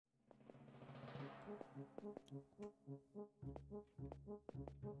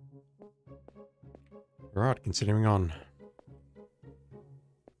Right, continuing on.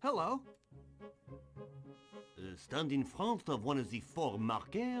 Hello. Stand in front of one of the 4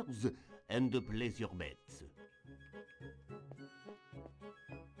 markers and place your bets.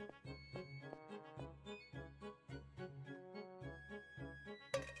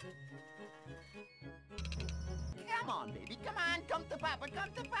 Come on, baby, come on, come to Papa, come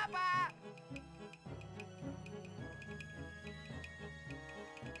to Papa!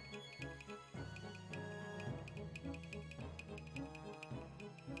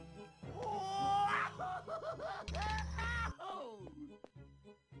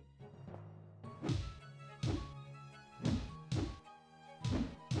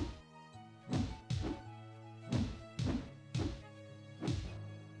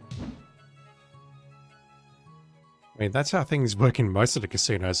 I mean, that's how things work in most of the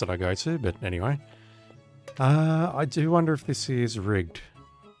casinos that I go to, but anyway. I do wonder if this is rigged.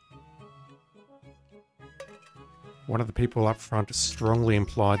 One of the people up front strongly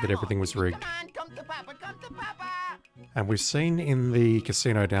implied that everything was rigged. Come on, come to Papa, come to Papa! And we've seen in the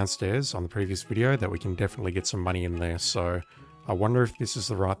casino downstairs on the previous video that we can definitely get some money in there, so I wonder if this is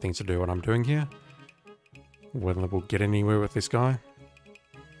the right thing to do what I'm doing here. Whether we'll get anywhere with this guy.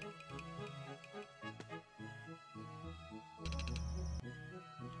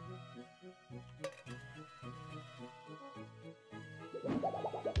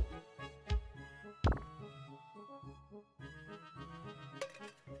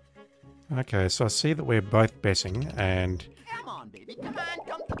 Okay, so I see that we're both betting, and Come on, baby, come on,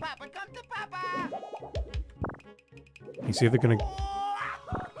 come to Papa, come to Papa! he's either going to...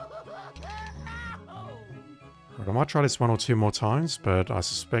 Right, I might try this 1 or 2 more times, but I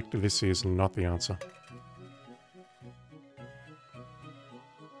suspect this is not the answer.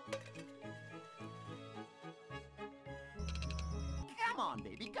 Come on,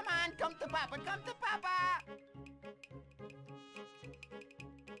 baby, come on, come to Papa, come to Papa!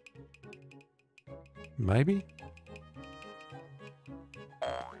 Maybe?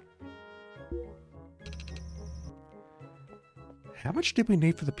 How much did we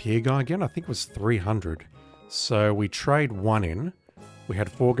need for the pier guy again? I think it was 300. So we trade 1 in. We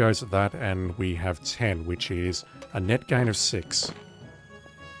had 4 goes at that, and we have 10, which is a net gain of 6.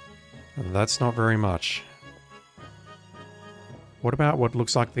 That's not very much. What about what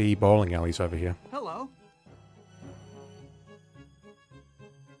looks like the bowling alleys over here? Hello.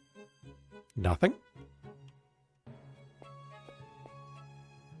 Nothing?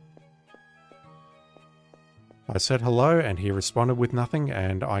 I said hello, and he responded with nothing,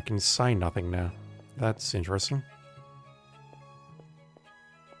 and I can say nothing now. That's interesting.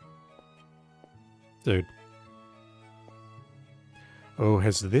 Dude. Oh,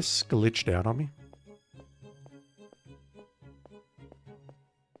 has this glitched out on me?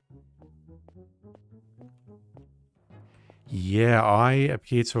 Yeah, I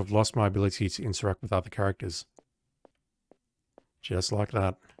appear to have lost my ability to interact with other characters. Just like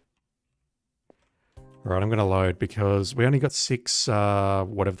that. Alright, I'm going to load because we only got 6,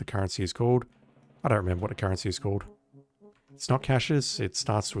 whatever the currency is called. I don't remember what the currency is called. It's not cashes, it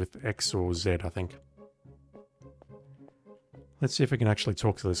starts with X or Z, I think. Let's see if we can actually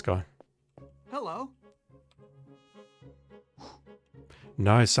talk to this guy. Hello.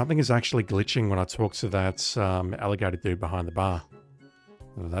 No, something is actually glitching when I talk to that alligator dude behind the bar.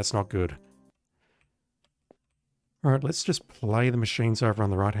 That's not good. Alright, let's just play the machines over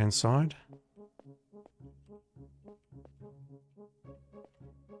on the right-hand side.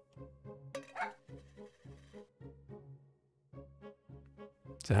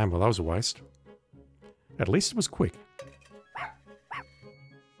 Damn, well that was a waste. At least it was quick.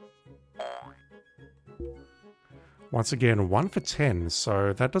 Once again, 1 for 10,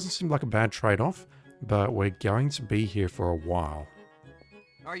 so that doesn't seem like a bad trade-off, but we're going to be here for a while.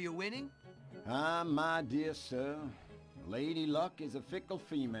 Are you winning? Ah, my dear sir, Lady Luck is a fickle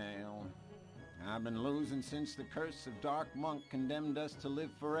female. I've been losing since the curse of Dark Monk condemned us to live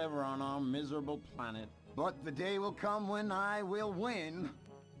forever on our miserable planet. But the day will come when I will win.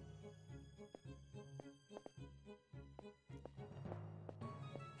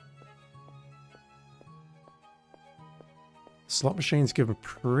 Slot machines give a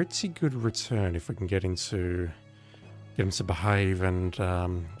pretty good return if we can get him to behave and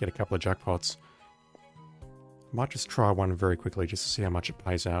get a couple of jackpots. Might just try one very quickly just to see how much it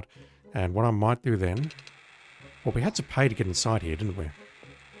pays out. And what I might do then... Well, we had to pay to get inside here, didn't we?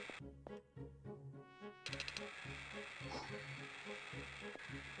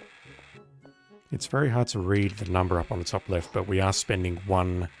 It's very hard to read the number up on the top left, but we are spending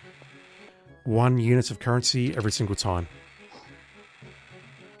one 1 unit of currency every single time.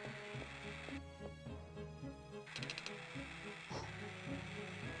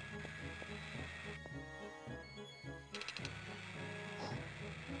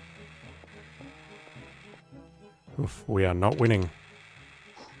 Oof, we are not winning.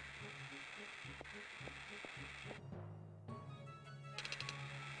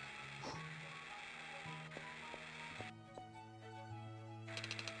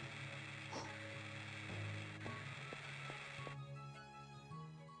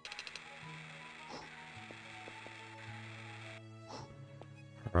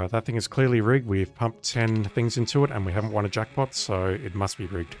 Alright, that thing is clearly rigged. We've pumped 10 things into it and we haven't won a jackpot, so it must be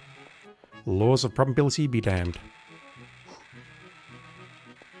rigged. Laws of probability be damned.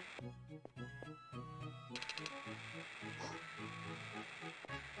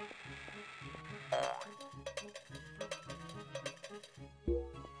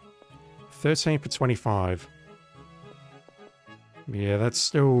 $13 for 25. Yeah, that's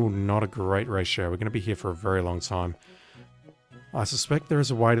still not a great ratio. We're going to be here for a very long time. I suspect there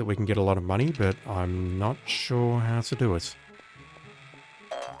is a way that we can get a lot of money, but I'm not sure how to do it.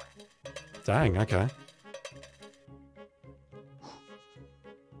 Dang, okay.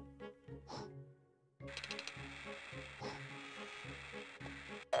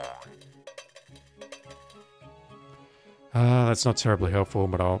 That's not terribly helpful,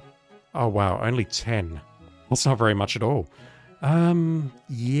 but I'll... Oh wow, only 10. That's not very much at all.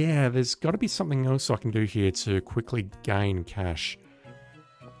 Yeah, there's got to be something else I can do here to quickly gain cash.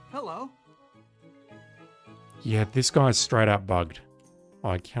 Hello. Yeah, this guy's straight out bugged.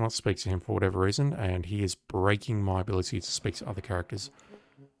 I cannot speak to him for whatever reason, and he is breaking my ability to speak to other characters.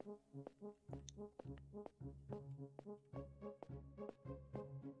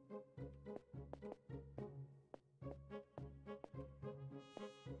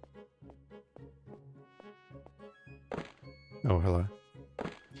 Oh, hello.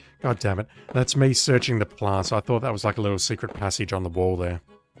 God damn it. That's me searching the plants. I thought that was like a little secret passage on the wall there.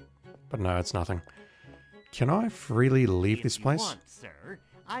 But no, it's nothing. Can I freely leave this place? If you want, sir,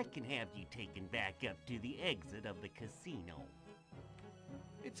 I can have you taken back up to the exit of the casino.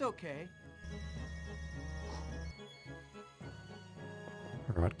 It's okay.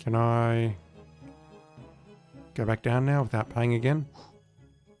 Alright, can I go back down now without paying again?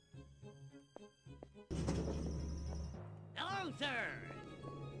 Hello, sir.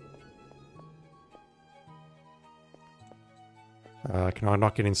 Can I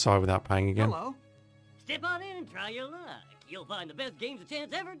not get inside without paying again? Hello. Step on in and try your luck. You'll find the best games of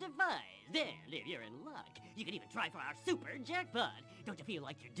chance ever devised. And if you're in luck, you can even try for our super jackpot. Don't you feel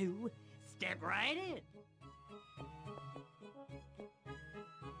like you're due? Step right in.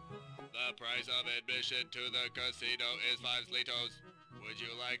 The price of admission to the casino is 5 slitos. Would you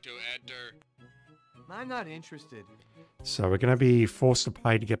like to enter? I'm not interested. So we're going to be forced to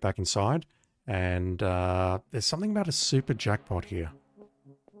pay to get back inside. And there's something about a super jackpot here.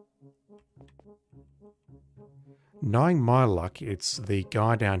 Knowing my luck, it's the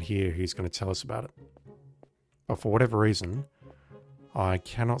guy down here who's going to tell us about it. But for whatever reason, I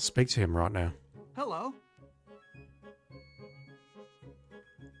cannot speak to him right now. Hello.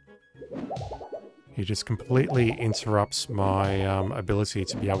 He just completely interrupts my ability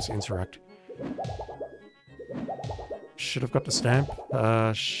to be able to interact. Should have got the stamp.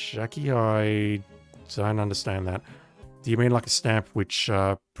 Shaki, I don't understand that. Do you mean like a stamp which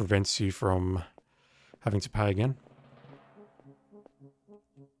prevents you from having to pay again?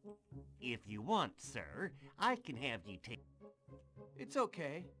 If you want, sir, I can have you take... It's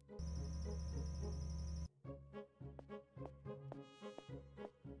okay.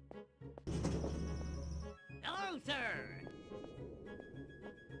 Hello, sir.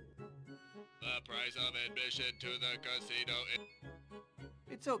 The price of admission to the casino is...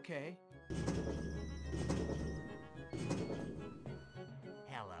 It's okay.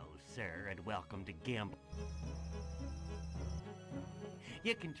 Hello, sir, and welcome to Gamble.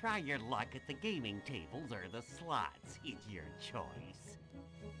 You can try your luck at the gaming tables or the slots. It's your choice.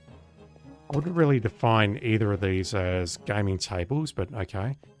 I wouldn't really define either of these as gaming tables, but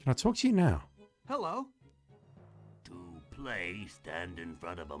okay. Can I talk to you now? Hello. To play, stand in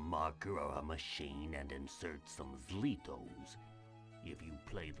front of a marker or a machine and insert some zlitos. If you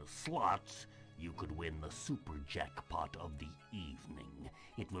play the slots, you could win the super jackpot of the evening.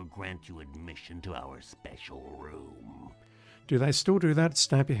 It will grant you admission to our special room. Do they still do that?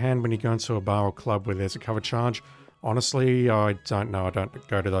 Stamp your hand when you go into a bar or club where there's a cover charge? Honestly, I don't know. I don't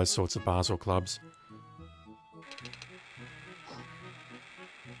go to those sorts of bars or clubs.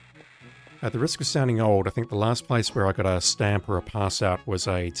 At the risk of sounding old, I think the last place where I got a stamp or a pass out was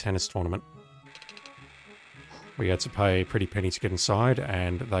a tennis tournament. where you had to pay a pretty penny to get inside,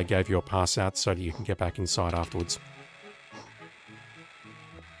 and they gave you a pass out so that you can get back inside afterwards.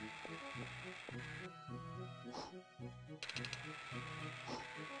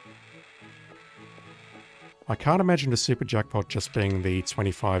 I can't imagine the super jackpot just being the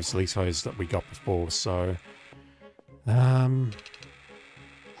 25 Zlitos that we got before, so... I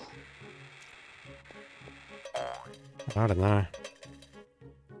don't know.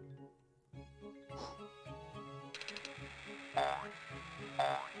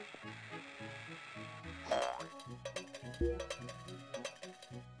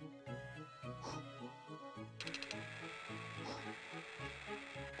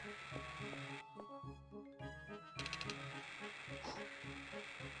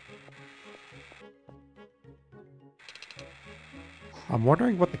 I'm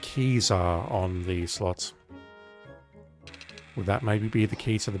wondering what the keys are on the slots. Would that maybe be the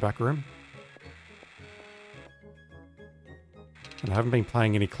key to the back room? And I haven't been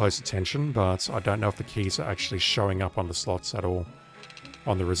paying any close attention, but I don't know if the keys are actually showing up on the slots at all.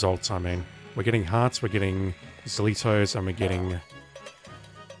 On the results, I mean. We're getting hearts, we're getting Zlitos, and we're getting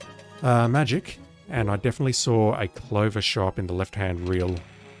magic. And I definitely saw a clover show up in the left-hand reel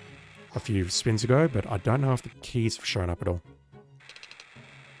a few spins ago, but I don't know if the keys have shown up at all.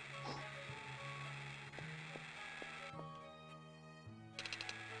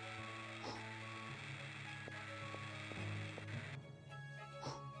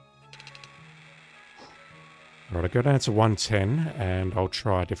 Alright, I'll go down to 110 and I'll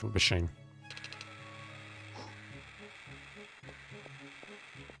try a different machine.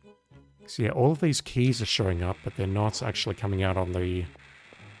 So yeah, all of these keys are showing up, but they're not actually coming out on the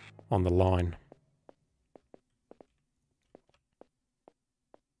line.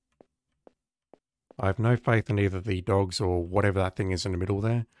 I have no faith in either the dogs or whatever that thing is in the middle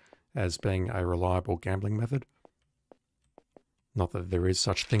there as being a reliable gambling method. Not that there is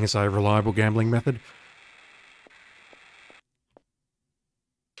such thing as a reliable gambling method.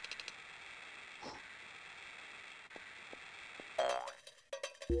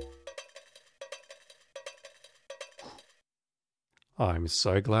 I'm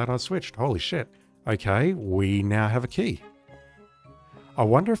so glad I switched. Holy shit. Okay, we now have a key. I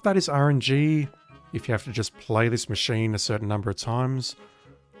wonder if that is RNG, if you have to just play this machine a certain number of times,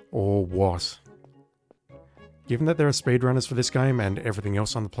 or what. Given that there are speedrunners for this game and everything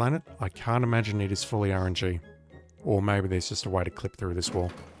else on the planet, I can't imagine it is fully RNG. Or maybe there's just a way to clip through this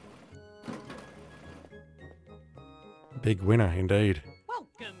wall. Big winner, indeed.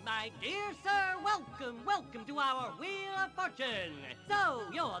 Welcome, my dear sir. Welcome to our Wheel of Fortune. So,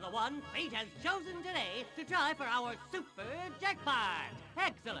 you're the one fate has chosen today to try for our super jackpot.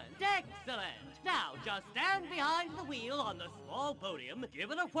 Excellent. Now, just stand behind the wheel on the small podium,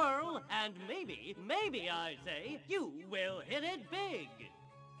 give it a whirl, and maybe I say, you will hit it big.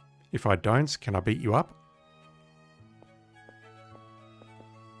 If I don't, can I beat you up?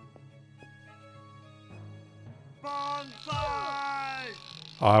 Bonsai!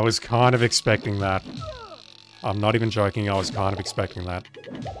 I was kind of expecting that. I'm not even joking, I was kind of expecting that.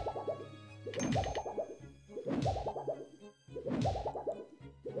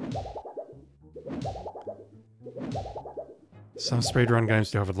 Some speedrun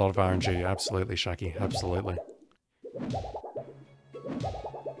games do have a lot of RNG, absolutely, Shaki, absolutely.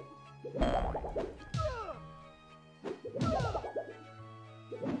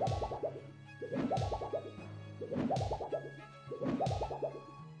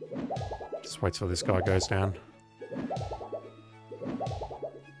 Just wait till this guy goes down.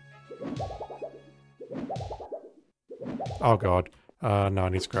 Oh god. No, I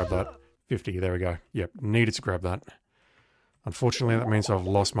need to grab that. 50, there we go. Yep, needed to grab that. Unfortunately, that means I've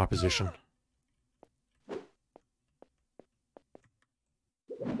lost my position.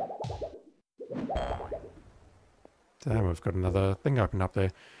 Damn, we've got another thing open up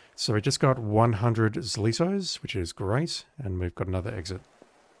there. So we just got 100 Zlitos, which is great, and we've got another exit.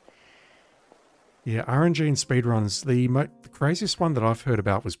 Yeah, RNG and speedruns, the craziest one that I've heard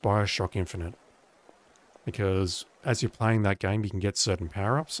about was Bioshock Infinite. Because as you're playing that game, you can get certain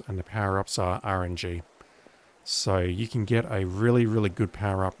power-ups, and the power-ups are RNG. So you can get a really, really good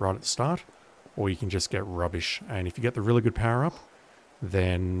power-up right at the start, or you can just get rubbish. And if you get the really good power-up,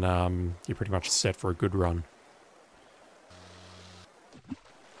 then you're pretty much set for a good run.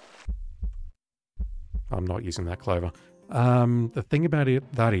 I'm not using that clover. The thing about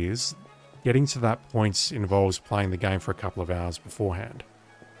that is, getting to that point involves playing the game for a couple of hours beforehand.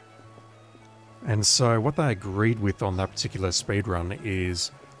 And so what they agreed with on that particular speedrun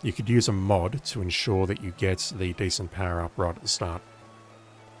is you could use a mod to ensure that you get the decent power up right at the start.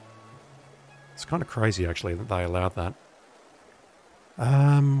 It's kind of crazy, actually, that they allowed that.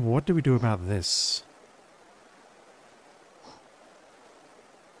 What do we do about this?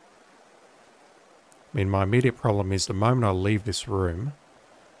 I mean, my immediate problem is the moment I leave this room,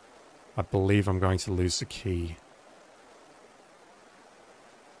 I believe I'm going to lose the key.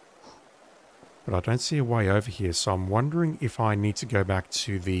 But I don't see a way over here, so I'm wondering if I need to go back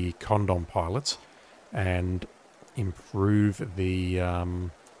to the condom pilot and improve the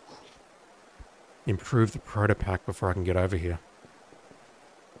protopack before I can get over here.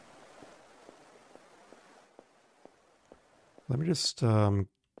 Let me just oh,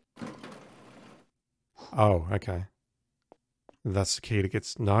 okay. That's the key to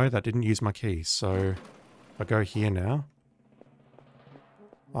get... No, that didn't use my key. So, if I go here now,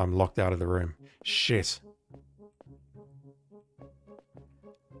 I'm locked out of the room. Shit.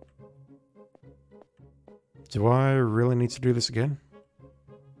 Do I really need to do this again?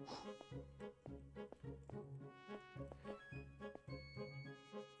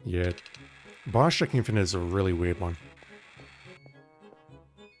 Yeah. Bioshock Infinite is a really weird one.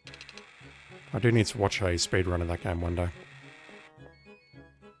 I do need to watch a speedrun of that game one day.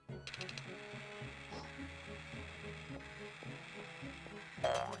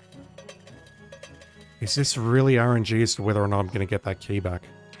 Is this really RNG as to whether or not I'm going to get that key back?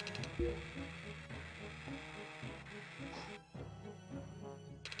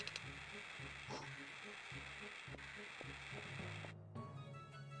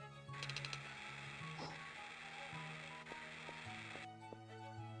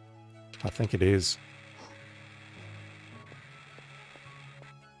 I think it is.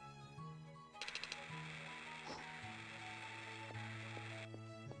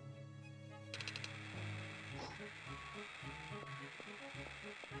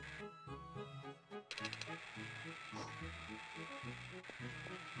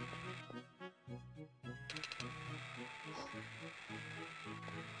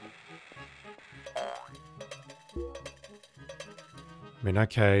 I mean,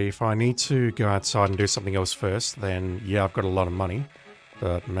 okay, if I need to go outside and do something else first, then yeah, I've got a lot of money.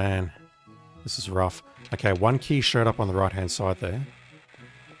 But man, this is rough. Okay, one key showed up on the right-hand side there.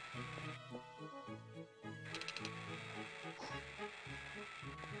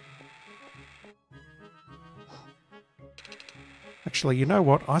 Actually, you know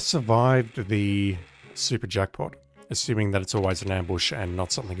what? I survived the super jackpot, assuming that it's always an ambush and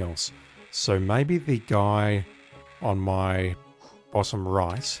not something else. So maybe the guy on my bottom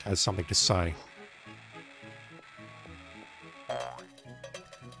right has something to say.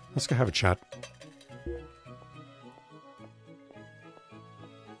 Let's go have a chat.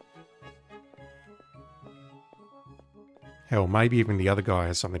 Hell, maybe even the other guy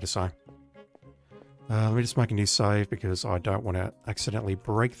has something to say. Let me just make a new save because I don't want to accidentally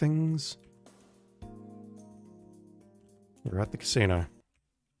break things. We're at the casino.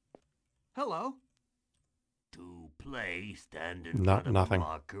 Hello? To play, stand in front of Nothing. a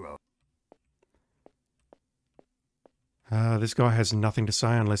marker or This guy has nothing to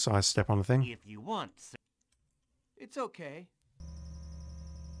say unless I step on the thing. If you want, sir. It's okay.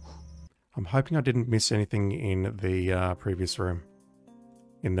 I'm hoping I didn't miss anything in the previous room.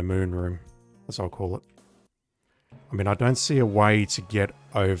 In the moon room, as I'll call it. I mean, I don't see a way to get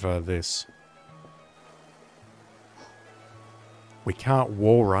over this. We can't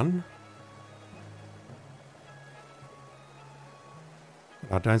wall run.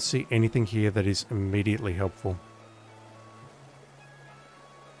 I don't see anything here that is immediately helpful.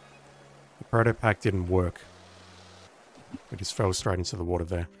 The proto pack didn't work. We just fell straight into the water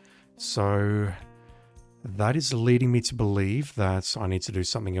there. So that is leading me to believe that I need to do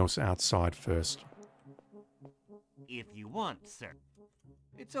something else outside first. If you want, sir.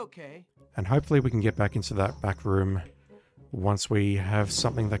 It's okay. And hopefully we can get back into that back room once we have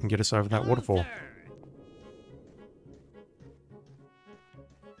something that can get us over that waterfall. Sir.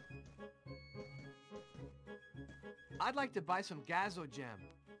 I'd like to buy some Gazo Gem.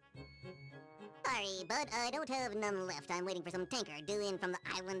 Sorry, but I don't have none left. I'm waiting for some tanker due in from the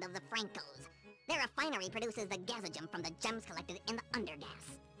island of the Francos. Their refinery produces the Gazogem from the gems collected in the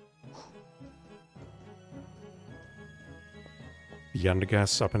Undergas. The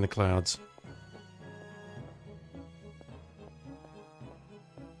undergas up in the clouds.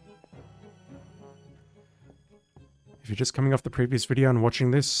 If you're just coming off the previous video and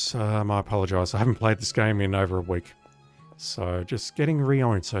watching this, I apologize. I haven't played this game in over a week. So just getting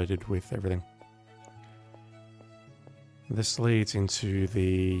reorientated with everything. This leads into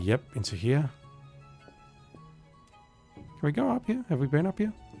the... Yep, into here. Can we go up here? Have we been up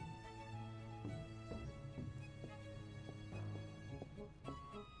here?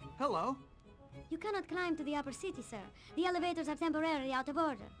 Hello? You cannot climb to the upper city, sir. The elevators are temporarily out of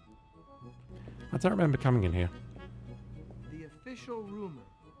order. I don't remember coming in here. The official rumor.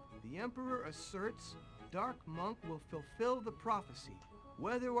 The Emperor asserts Dark Monk will fulfill the prophecy,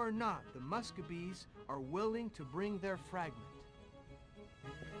 whether or not the Muscovies are willing to bring their fragment.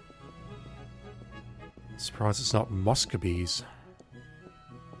 Surprised it's not Muscovies.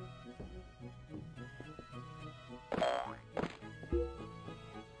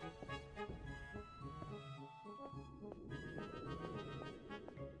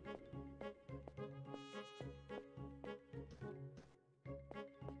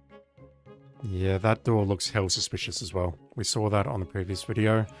 Yeah, that door looks hell suspicious as well. We saw that on the previous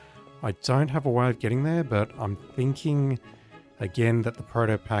video. I don't have a way of getting there, but I'm thinking again that the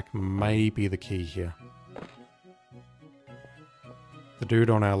proto pack may be the key here. The dude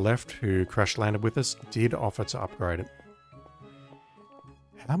on our left who crash landed with us did offer to upgrade it.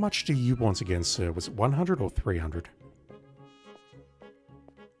 How much do you want again, sir? Was it 100 or 300?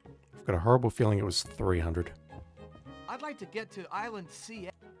 I've got a horrible feeling it was 300. I'd like to get to Island CX.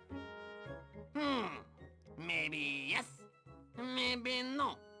 Maybe yes, maybe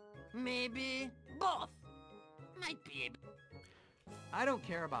no, maybe both. Might be able. I don't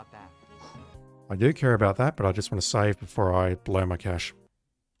care about that. I do care about that, but I just want to save before I blow my cash.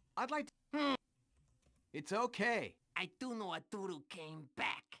 I'd like to... It's okay. I do know Aturu came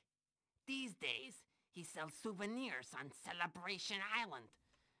back. These days, he sells souvenirs on Celebration Island.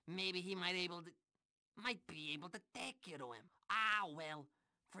 Maybe he might be able to take you to him. Ah, well,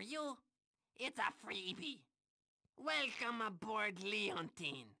 for you, it's a freebie. Welcome aboard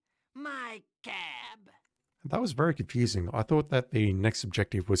Leontine, my cab. That was very confusing. I thought that the next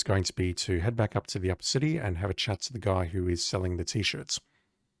objective was going to be to head back up to the upper city and have a chat to the guy who is selling the t-shirts.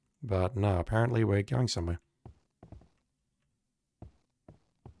 But no, apparently we're going somewhere.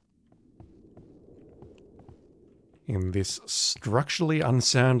 In this structurally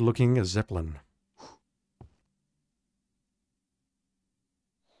unsound looking Zeppelin.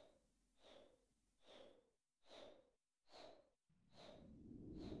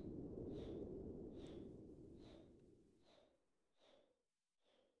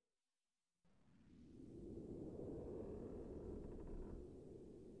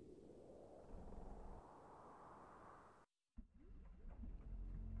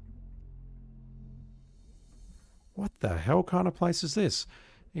 What the hell kind of place is this?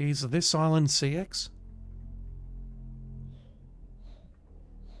 Is this Island CX?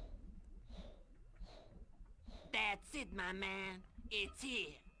 That's it, my man. It's here.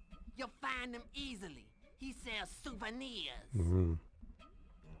 You'll find him easily. He sells souvenirs.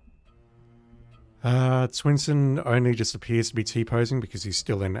 Twinson only just appears to be T-posing because he's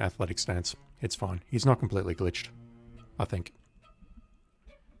still in athletic stance. It's fine. He's not completely glitched. I think.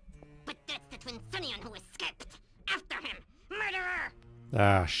 But that's the Twinsonian who escaped. After him! Murderer!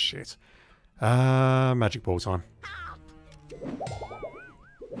 Ah, shit. Magic ball time.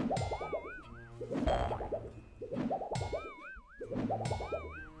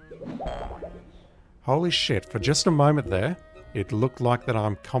 Holy shit, for just a moment there, it looked like that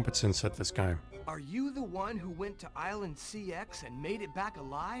I'm competent at this game. Are you the one who went to Island CX and made it back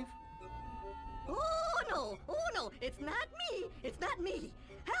alive? Oh no, it's not me, it's not me.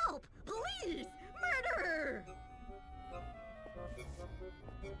 Help, please, murderer!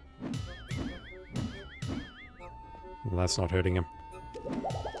 Well, that's not hurting him.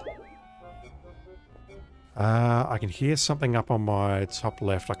 I can hear something up on my top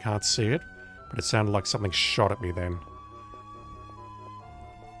left. I can't see it, but it sounded like something shot at me then.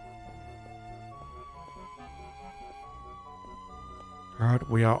 Alright,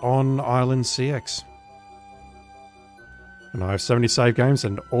 we are on Island CX. And I have so many save games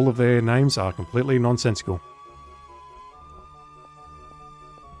and all of their names are completely nonsensical.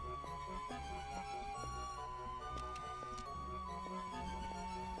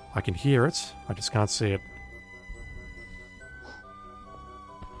 I can hear it, I just can't see it.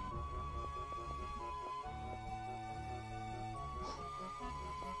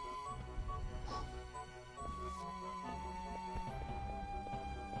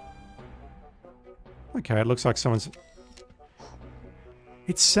 Okay, it looks like someone's...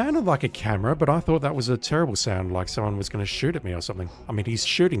 It sounded like a camera, but I thought that was a terrible sound, like someone was going to shoot at me or something. I mean, he's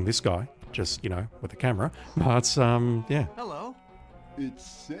shooting this guy, just, you know, with a camera. But, yeah. Hello? It's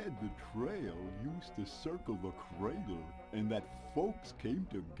said the trail used to circle the crater, and that folks came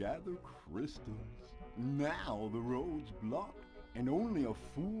to gather crystals. Now the road's blocked, and only a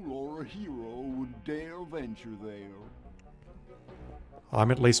fool or a hero would dare venture there. I'm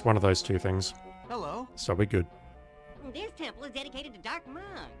at least one of those two things. Hello? So we're good. This temple is dedicated to Dark Monk.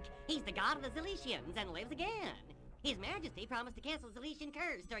 He's the god of the Zilicians and lives again. His Majesty promised to cancel Zilician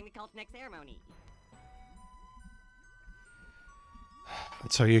curse during the cult's next ceremony. I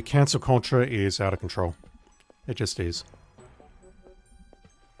tell you, cancel culture is out of control. It just is.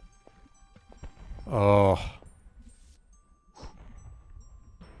 Oh.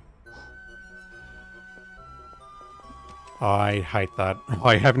 I hate that.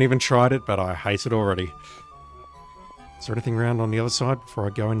 I haven't even tried it, but I hate it already. Is there anything around on the other side before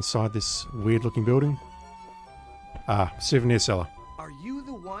I go inside this weird-looking building? Ah, souvenir cellar. Are you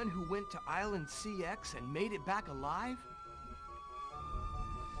the one who went to Island CX and made it back alive?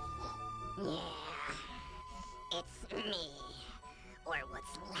 Yeah, it's me. Or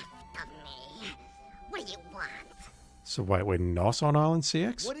what's left of me. What do you want? So wait, we're not on Island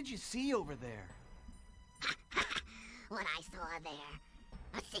CX? What did you see over there? What I saw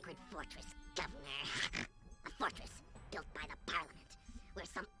there. A secret fortress, Governor. A fortress built by the Parliament, where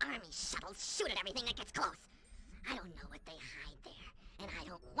some army shuttles shoot at everything that gets close. I don't know what they hide there, and I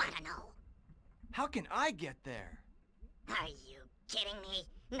don't want to know. How can I get there? Are you kidding me?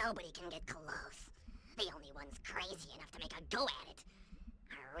 Nobody can get close. The only ones crazy enough to make a go at it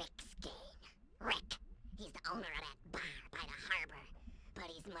are Rick's gang. Rick. He's the owner of that bar by the harbor. But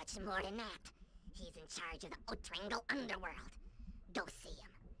he's much more than that. He's in charge of the Outringle underworld. Go see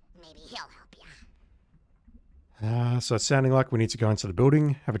him. Maybe he'll help you. So it's sounding like we need to go into the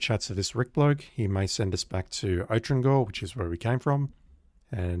building, have a chat to this Rick bloke. He may send us back to Outringle, which is where we came from.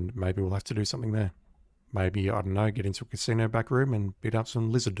 And maybe we'll have to do something there. Maybe, I don't know, get into a casino back room and beat up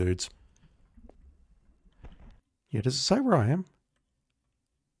some lizard dudes. Yeah, does it say where I am?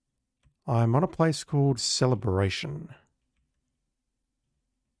 I'm on a place called Celebration.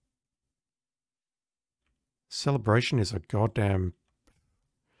 Celebration is a goddamn...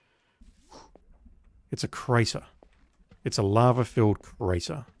 It's a crater. It's a lava-filled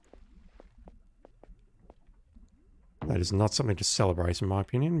crater. That is not something to celebrate in my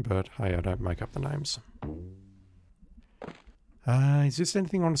opinion, but hey, I don't make up the names. Is this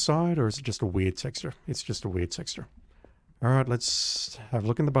anything on the side, or is it just a weird texture? It's just a weird texture. Alright, let's have a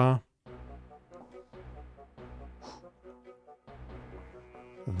look in the bar.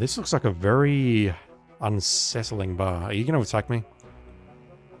 This looks like a very unsettling bar. Are you going to attack me?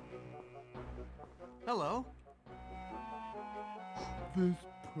 Hello? This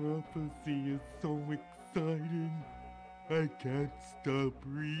prophecy is so exciting. I can't stop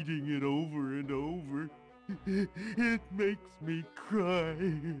reading it over and over. It makes me cry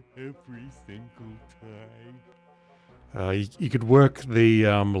every single time. You could work the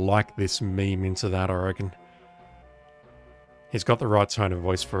like this meme into that, I reckon. He's got the right tone of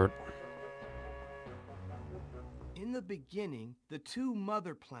voice for it. In the beginning, the two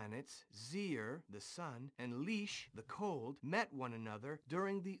mother planets, Zier, the sun, and Leash, the cold, met one another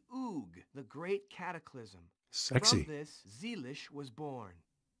during the Oog, the great cataclysm. Sexy. From this, Zelish was born.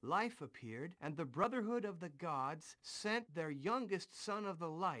 Life appeared, and the Brotherhood of the Gods sent their youngest son of the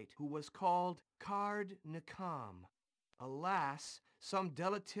light, who was called Card Nakam. Alas, some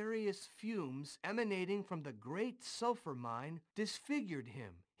deleterious fumes emanating from the great sulfur mine disfigured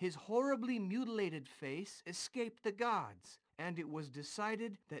him. His horribly mutilated face escaped the gods, and it was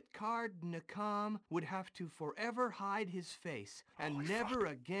decided that Card Nakam would have to forever hide his face and never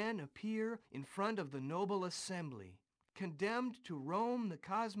again appear in front of the noble assembly. Condemned to roam the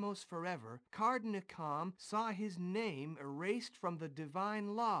cosmos forever, Card Nakam saw his name erased from the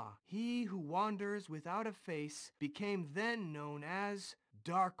divine law. He who wanders without a face became then known as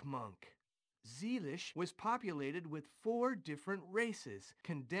Dark Monk. Zelish was populated with 4 different races,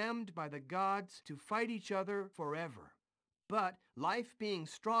 condemned by the gods to fight each other forever. But, life being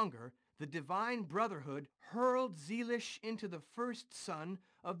stronger, the Divine Brotherhood hurled Zelish into the first sun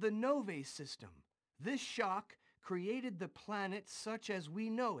of the Nove system. This shock created the planet such as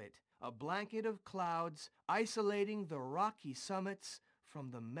we know it, a blanket of clouds isolating the rocky summits from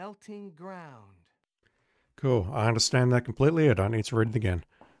the melting ground. Cool, I understand that completely. I don't need to read it again.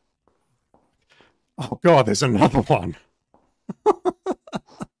 Oh god, there's another one.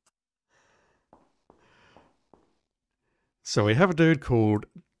 So we have a dude called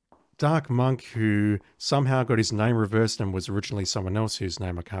Dark Monk who somehow got his name reversed and was originally someone else whose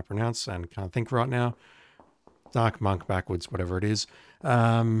name I can't pronounce and can't think right now. Dark Monk backwards, whatever it is.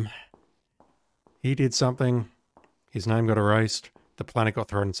 He did something. His name got erased. The planet got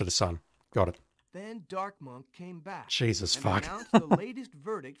thrown into the sun. Got it. Then Dark Monk came back. Jesus and fuck. announced the latest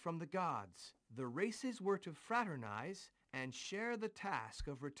verdict from the gods. The races were to fraternize and share the task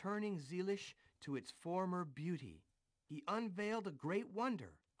of returning Zelish to its former beauty. He unveiled a great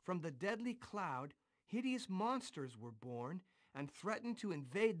wonder. From the deadly cloud, hideous monsters were born and threatened to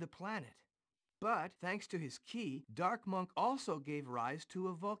invade the planet. But, thanks to his key, Dark Monk also gave rise to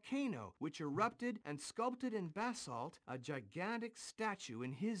a volcano, which erupted and sculpted in basalt a gigantic statue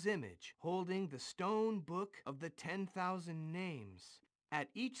in his image, holding the stone book of the 10,000 names. At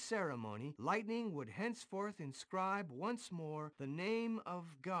each ceremony, lightning would henceforth inscribe once more the name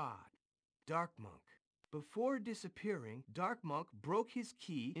of God, Dark Monk. Before disappearing, Dark Monk broke his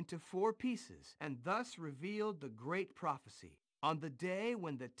key into 4 pieces, and thus revealed the great prophecy. On the day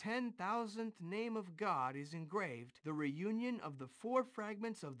when the 10,000th name of God is engraved, the reunion of the 4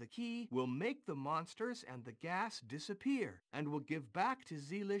 fragments of the key will make the monsters and the gas disappear, and will give back to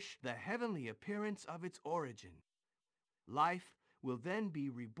Zeelish the heavenly appearance of its origin. Life will then be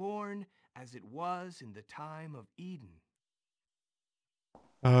reborn as it was in the time of Eden.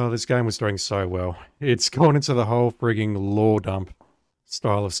 Oh, this game was doing so well. It's gone into the whole frigging lore dump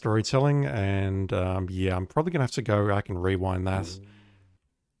style of storytelling, and yeah, I'm probably going to have to go back and rewind that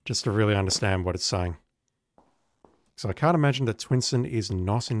just to really understand what it's saying. So I can't imagine that Twinson is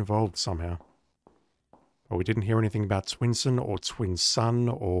not involved somehow. But we didn't hear anything about Twinson or Twin Son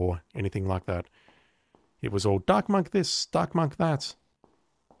or anything like that. It was all Dark Monk this, Dark Monk that.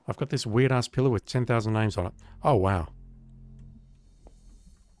 I've got this weird-ass pillar with 10,000 names on it. Oh, wow.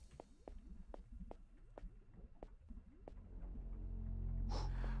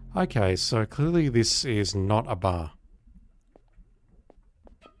 Okay, so clearly this is not a bar.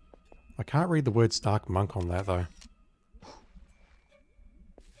 I can't read the words Dark Monk on that, though.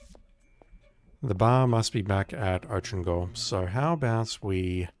 The bar must be back at Ochengol, so how about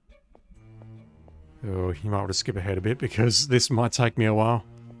we... Oh, you might want to skip ahead a bit, because this might take me a while.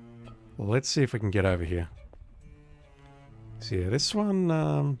 Let's see if we can get over here. So yeah, this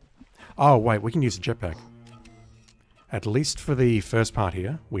one... Oh, wait, we can use a jetpack. At least for the first part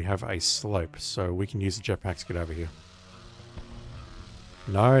here, we have a slope, so we can use the jetpack to get over here.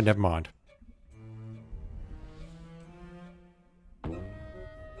 No, never mind.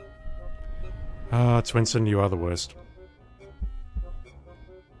 Ah, Twinson, you are the worst.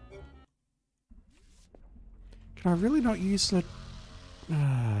 Can I really not use the...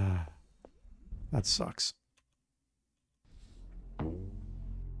 that sucks.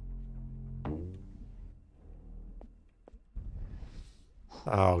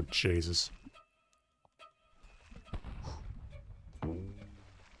 Oh, Jesus.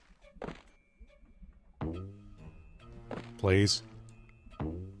 Please.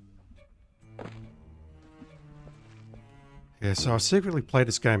 Yeah, so I've secretly played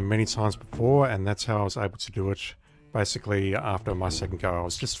this game many times before, and that's how I was able to do it. Basically, after my second go, I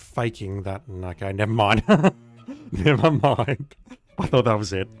was just faking that, and okay, never mind. Never mind. I thought that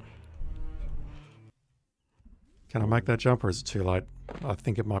was it. Can I make that jump, or is it too late? I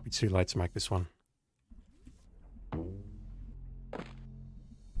think it might be too late to make this one.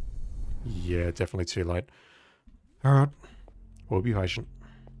 Yeah, definitely too late. Alright, we'll be patient.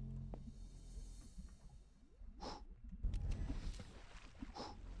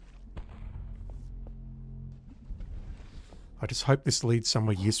 I just hope this leads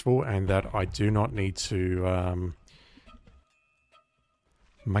somewhere useful and that I do not need to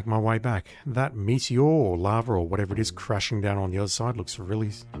make my way back. That meteor or lava or whatever it is crashing down on the other side looks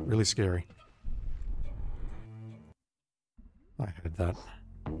really, really scary. I heard that.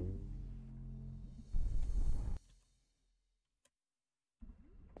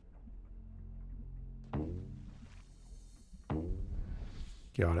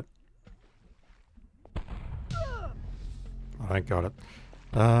 Got it. I got it.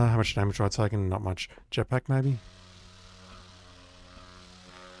 How much damage have I taken? Not much. Jetpack, maybe?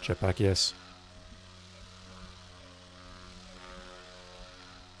 Jetpack, yes.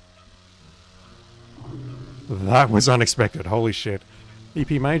 That was unexpected. Holy shit.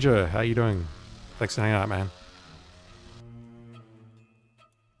 epmager, how you doing? Thanks for hanging out, man.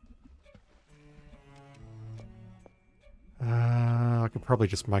 I could probably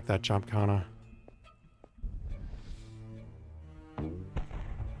just make that jump, can't I?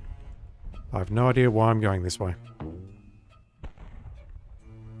 I have no idea why I'm going this way.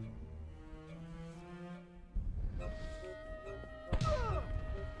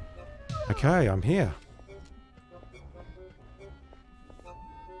 Okay, I'm here.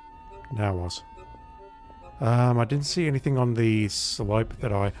 Now I was. I didn't see anything on the slope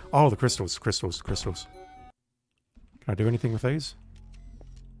that I... Oh, the crystals, crystals, crystals. Can I do anything with these?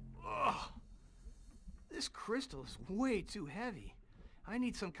 Ugh. This crystal is way too heavy. I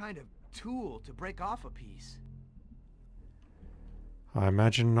need some kind of tool to break off a piece. I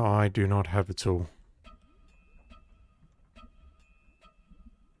imagine I do not have a tool.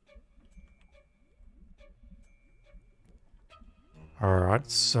 Alright,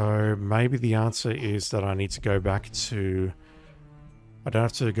 so maybe the answer is that I need to go back to... I don't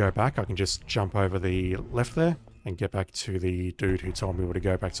have to go back, I can just jump over the left there and get back to the dude who told me where to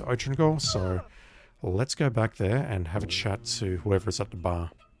go back to Otrengol. So let's go back there and have a chat to whoever's at the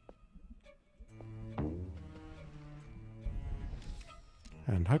bar.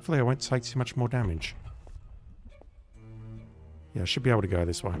 And hopefully I won't take too much more damage. Yeah, I should be able to go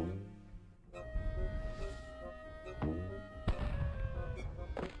this way.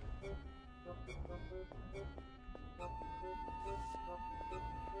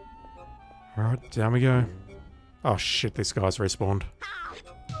 Alright, down we go. Oh shit, this guy's respawned.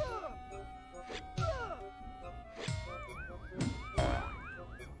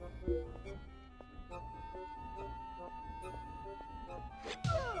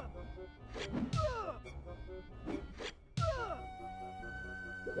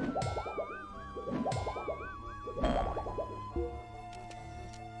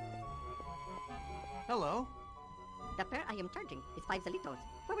 Hello? The fare I am charging is 5 zalitos.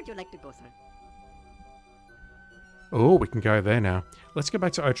 Where would you like to go, sir? Oh, we can go there now. Let's go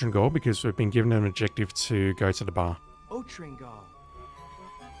back to Otrengol because we've been given an objective to go to the bar. Otrengol.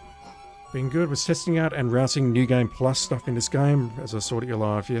 Been good with testing out and routing New Game Plus stuff in this game as I saw it your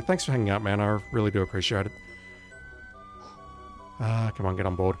live. Yeah, thanks for hanging out, man. I really do appreciate it. Come on, get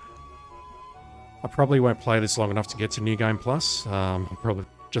on board. I probably won't play this long enough to get to New Game Plus. I probably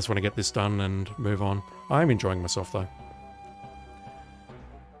just want to get this done and move on. I'm enjoying myself, though.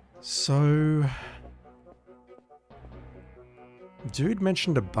 So... Dude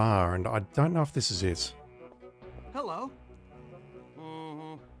mentioned a bar, and I don't know if this is it. Hello?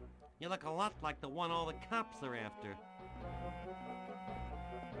 Mm-hmm. You look a lot like the one all the cops are after.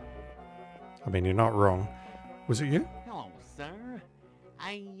 I mean, you're not wrong. Was it you? Hello, sir.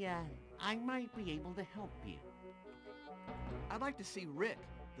 I might be able to help you. I'd like to see Rick,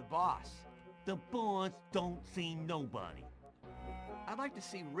 the boss. The boss don't see nobody. I'd like to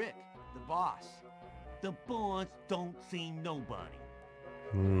see Rick, the boss. The boss don't see nobody.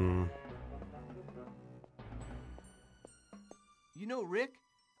 Hmm. You know Rick?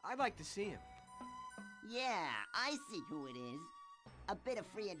 I'd like to see him. Yeah, I see who it is. A bit of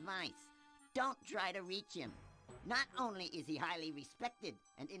free advice. Don't try to reach him. Not only is he highly respected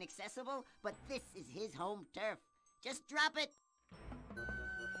and inaccessible, but this is his home turf. Just drop it.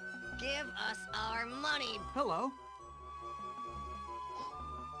 Give us our money. Hello?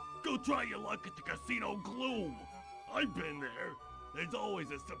 Go try your luck at the Casino Gloom. I've been there. There's always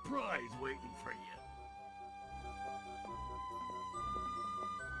a surprise waiting for you.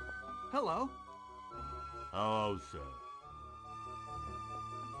 Hello? Hello, sir.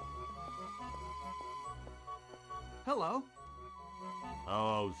 Hello?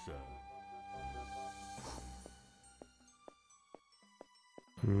 Hello, sir.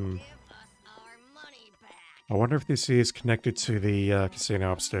 Hmm. Give us our money back. I wonder if this is connected to the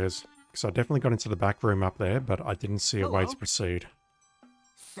casino upstairs. Because I definitely got into the back room up there, but I didn't see a way to proceed.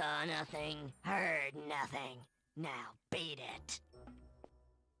 Saw nothing, heard nothing. Now beat it.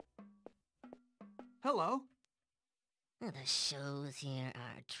 Hello? The shows here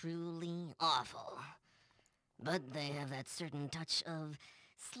are truly awful. But they have that certain touch of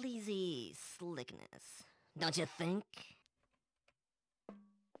sleazy slickness. Don't you think?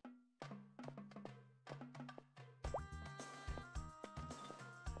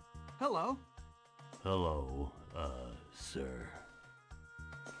 Hello? Hello, sir.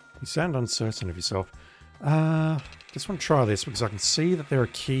 You sound uncertain of yourself. Just want to try this because I can see that there are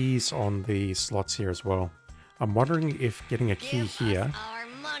keys on the slots here as well. I'm wondering if getting a key here... Our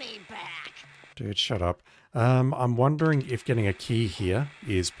money back. Dude, shut up. I'm wondering if getting a key here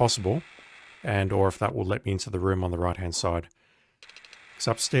is possible, and or if that will let me into the room on the right-hand side. Because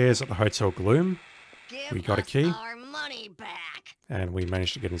upstairs at the Hotel Gloom, we got a key, Our money back. and we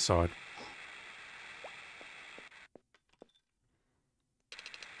managed to get inside.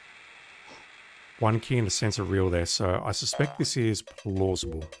 One key and a sensor reel there, so I suspect this is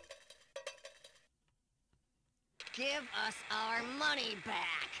plausible. Give us our money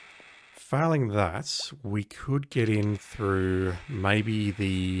back. Failing that, we could get in through maybe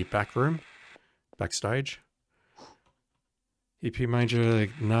the back room, backstage. epmager,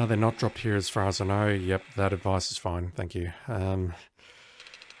 no, they're not dropped here as far as I know. Yep, that advice is fine, thank you. I'll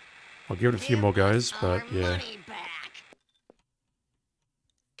give it a few more goes, but yeah.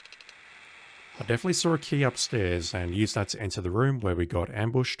 I definitely saw a key upstairs and used that to enter the room where we got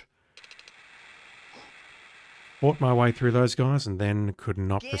ambushed. Fought my way through those guys and then could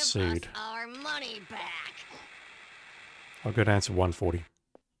not proceed. Give us our money back. I'll go down to 140.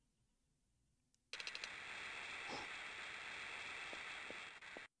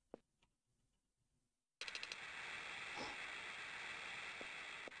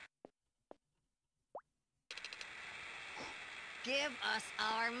 Give us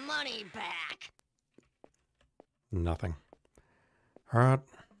our money back. Nothing. Alright.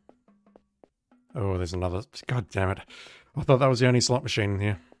 Oh, there's another. God damn it. I thought that was the only slot machine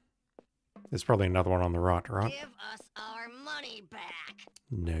here. There's probably another one on the right, right? Give us our money back.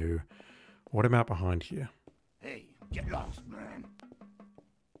 No. What about behind here? Hey, get lost, man.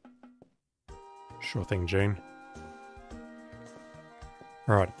 Sure thing, Gene.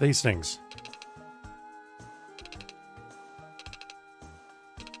 Alright, these things.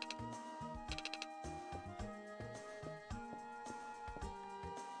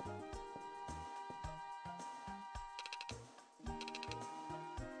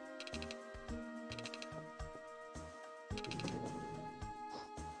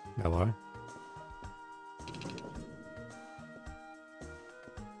 Hello.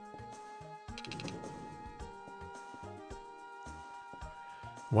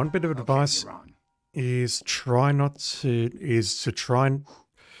 One bit of advice is to try and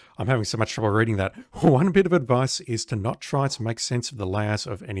I'm having so much trouble reading that. One bit of advice is to not try to make sense of the layers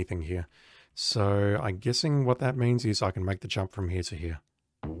of anything here. So I'm guessing what that means is I can make the jump from here to here.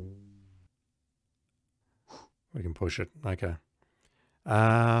 We can push it. Okay.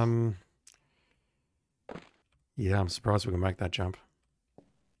 Yeah, I'm surprised we can make that jump.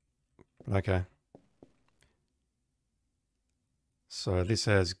 But okay. So this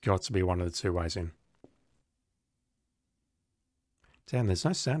has got to be one of the two ways in. Damn, there's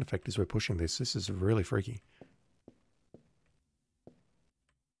no sound effect as we're pushing this. This is really freaky.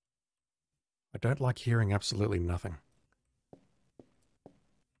 I don't like hearing absolutely nothing.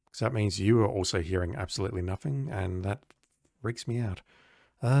 Because that means you are also hearing absolutely nothing, and that freaks me out.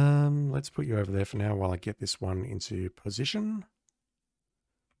 Let's put you over there for now while I get this one into position.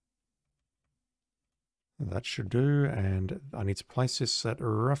 That should do, and I need to place this at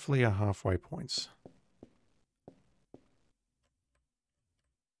roughly a halfway point.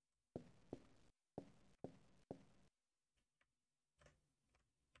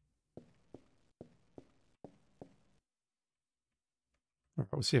 All right,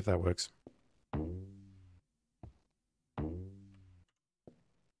 we'll see if that works.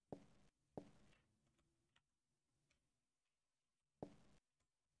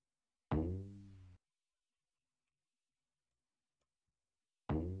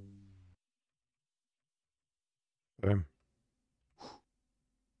 Boom.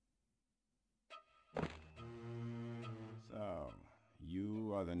 So,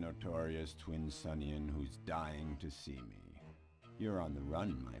 you are the notorious Twin Sunnian who's dying to see me. You're on the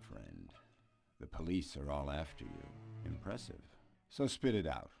run, my friend. The police are all after you. Impressive. So spit it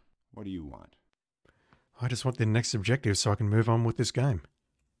out. What do you want? I just want the next objective so I can move on with this game.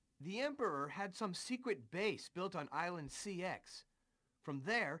 The Emperor had some secret base built on Island CX. From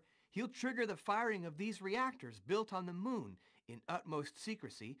there, he'll trigger the firing of these reactors built on the moon in utmost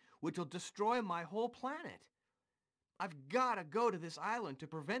secrecy, which will destroy my whole planet. I've got to go to this island to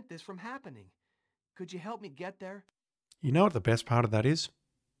prevent this from happening. Could you help me get there? You know what the best part of that is?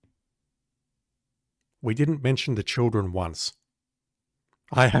 We didn't mention the children once.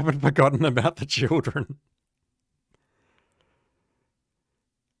 I haven't forgotten about the children.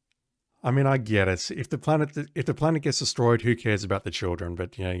 I mean, I get it. If the planet gets destroyed, who cares about the children?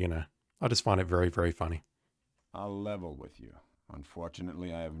 But yeah, you know, I just find it very, very funny. I'll level with you.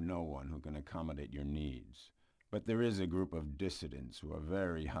 Unfortunately, I have no one who can accommodate your needs. But there is a group of dissidents who are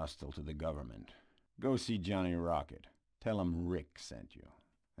very hostile to the government. Go see Johnny Rocket. Tell him Rick sent you,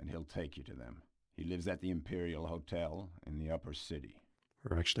 and he'll take you to them. He lives at the Imperial Hotel in the Upper City.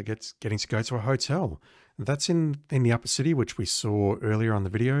 We're actually getting to go to a hotel. That's in the Upper City, which we saw earlier on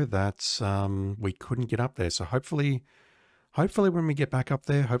the video, that we couldn't get up there. So hopefully when we get back up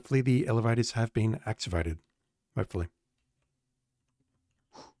there, hopefully the elevators have been activated. Hopefully.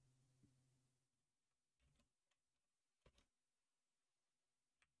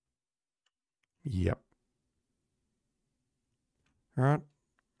 Yep. All right.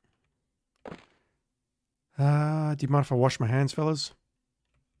 Do you mind if I wash my hands, fellas?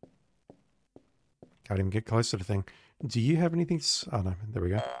 Can't even get close to the thing. Do you have anything? Oh no, there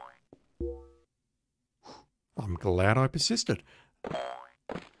we go. I'm glad I persisted.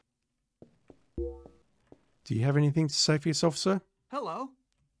 Do you have anything to say for yourself, sir? Hello?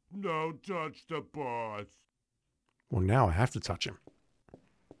 Don't touch the boss. Well, now I have to touch him.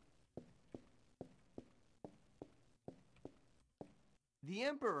 The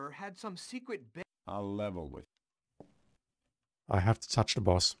Emperor had some secret base. I'll level with you. I have to touch the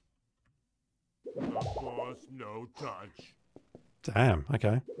boss. The boss, no touch. Damn,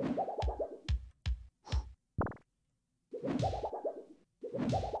 okay.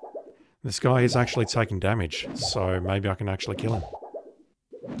 This guy is actually taking damage, so maybe I can actually kill him.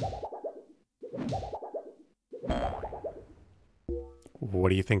 What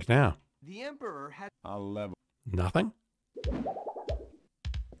do you think now? The Emperor had... I'll level. Nothing?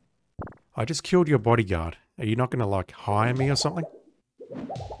 I just killed your bodyguard. Are you not going to, like, hire me or something?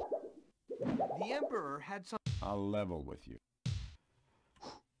 The Emperor had some... I'll level with you.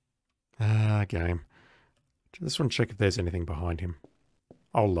 Game. Just want to check if there's anything behind him.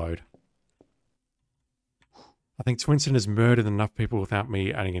 I'll load. I think Twinson has murdered enough people without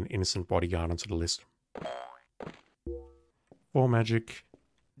me adding an innocent bodyguard onto the list. 4 magic.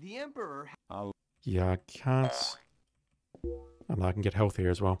 The Emperor... Yeah, I can't... And I can get health here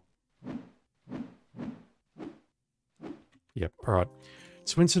as well. Yep, alright.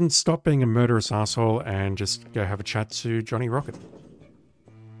 Swinson, stop being a murderous asshole and just go have a chat to Johnny Rocket.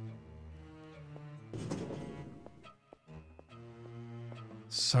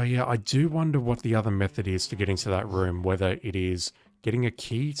 So yeah, I do wonder what the other method is to get into that room, whether it is getting a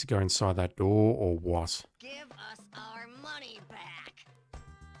key to go inside that door or what. Give us our money back.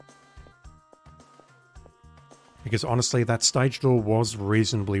 Because honestly, that stage door was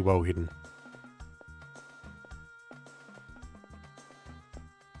reasonably well hidden.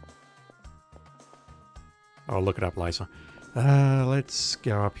 I'll look it up later. Let's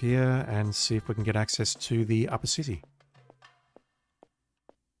go up here and see if we can get access to the upper city.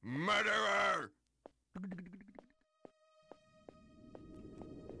 Murderer!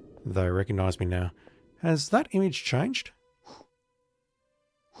 They recognize me now. Has that image changed?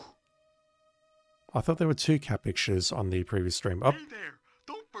 I thought there were 2 cat pictures on the previous stream. Oh. Hey there!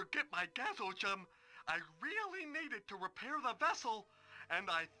 Don't forget my gaso gem. I really need it to repair the vessel, and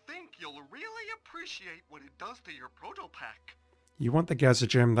I think you'll really appreciate what it does to your proto-pack. You want the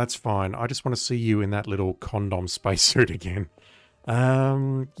Gazagem? That's fine. I just want to see you in that little condom spacesuit again.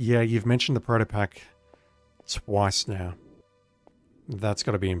 Yeah, you've mentioned the proto-pack twice now. That's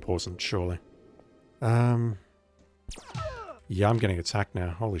got to be important, surely. Yeah, I'm getting attacked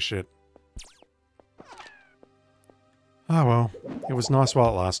now. Holy shit. Oh well, it was nice while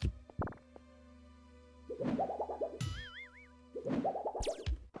it lasted.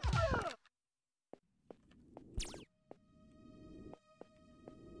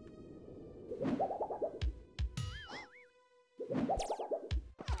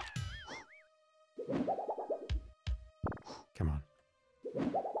 Come on.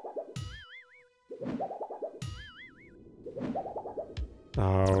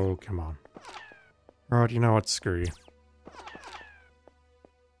 Oh, come on. Right, you know what? Screw you.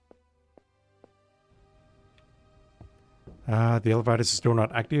 The elevators are still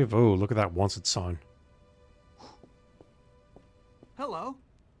not active. Oh, look at that wanted sign. Hello?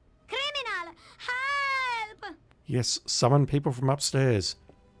 Criminal! Help! Yes, summon people from upstairs.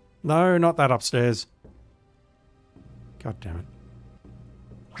 No, not that upstairs. God damn it.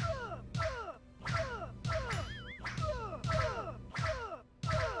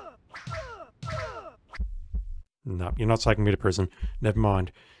 No, you're not taking me to prison. Never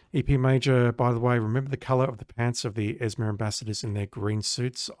mind. epmager, by the way, remember the colour of the pants of the Esmer ambassadors in their green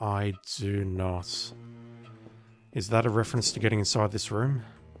suits? I do not. Is that a reference to getting inside this room?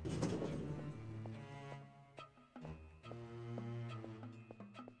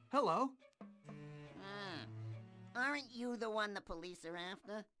 Hello? Aren't you the one the police are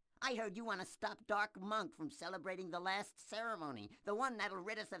after? I heard you want to stop Dark Monk from celebrating the last ceremony, the one that'll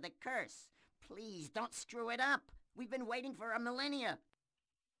rid us of the curse. Please, don't screw it up. We've been waiting for a millennia.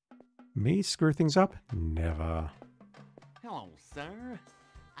 Me screw things up? Never. Hello, sir.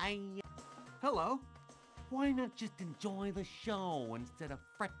 Hello? Why not just enjoy the show instead of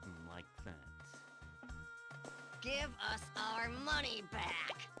fretting like that? Give us our money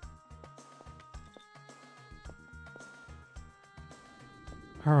back.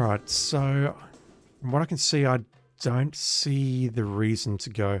 Alright, so from what I can see, I don't see the reason to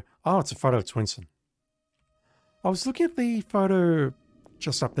go... Oh, it's a photo of Twinson. I was looking at the photo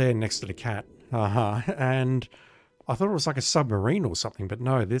just up there next to the cat. And I thought it was like a submarine or something, but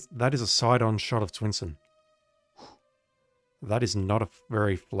no, that is a side-on shot of Twinson. That is not a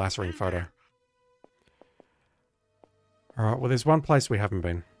very flattering photo. Alright, well there's one place we haven't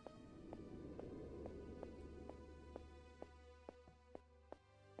been.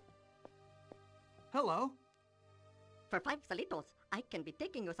 Hello? For 5 solitos, I can be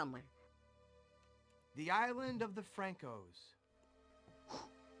taking you somewhere. The island of the Francos.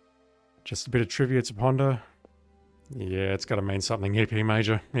 Just a bit of trivia to ponder. Yeah, it's got to mean something,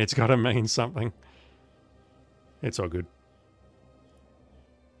 epmager. It's got to mean something. It's all good.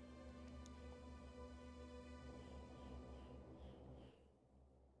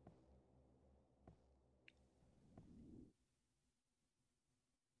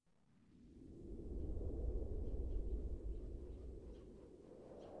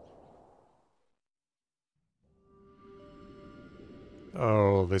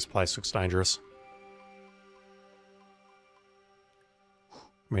 Oh, this place looks dangerous.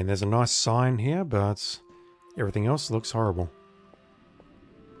 I mean, there's a nice sign here, but everything else looks horrible.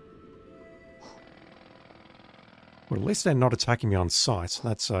 Well, at least they're not attacking me on sight.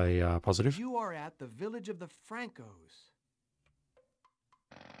 That's a positive. You are at the village of the Francos.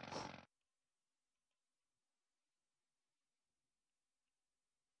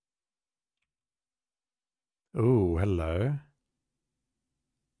 Ooh, hello.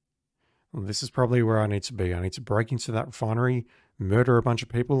 Well, this is probably where I need to be. I need to break into that refinery, murder a bunch of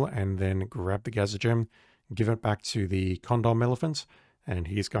people, and then grab the Gaza gem, give it back to the condom elephant, and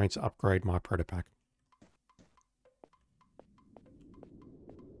he's going to upgrade my protopack.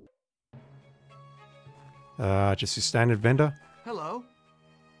 Just your standard vendor. Hello.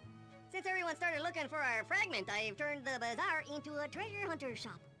 Since everyone started looking for our fragment, I've turned the bazaar into a treasure hunter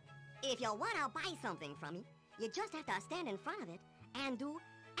shop. If you want to buy something from me, you just have to stand in front of it and do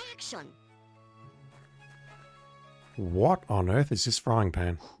action. What on earth is this frying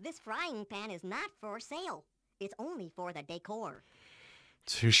pan? This frying pan is not for sale. It's only for the decor.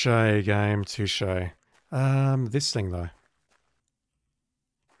 Touche, game, touche. This thing though.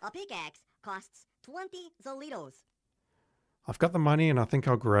 A pickaxe costs 20 zolitos. I've got the money and I think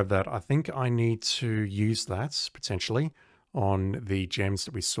I'll grab that. I think I need to use that, potentially, on the gems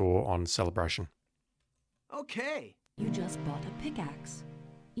that we saw on Celebration. Okay. You just bought a pickaxe.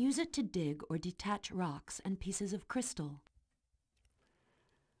 Use it to dig or detach rocks and pieces of crystal.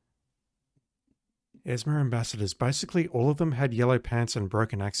 Esmer ambassadors. Basically, all of them had yellow pants and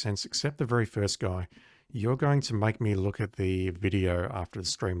broken accents except the very first guy. You're going to make me look at the video after the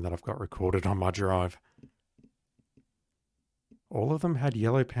stream that I've got recorded on my drive. All of them had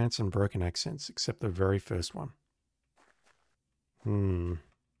yellow pants and broken accents except the very first one.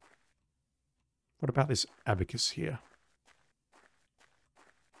 What about this abacus here?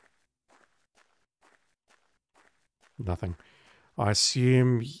 Nothing. I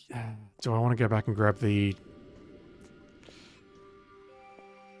assume... Do I want to go back and grab the...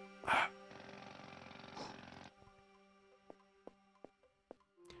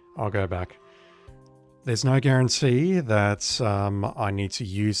 I'll go back. There's no guarantee that I need to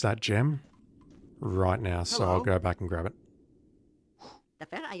use that gem right now, so I'll go back and grab it. The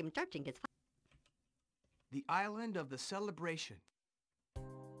fare I am charging is... The island of the Celebration.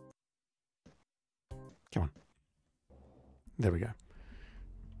 Come on. There we go.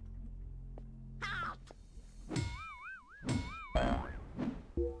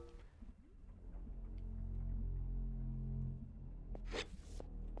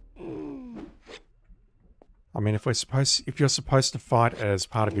 I mean, if you're supposed to fight as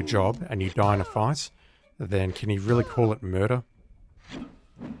part of your job and you die in a fight, then can you really call it murder?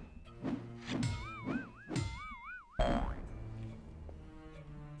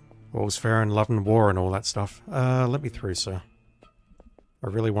 All's fair in love and war and all that stuff. Let me through, sir. I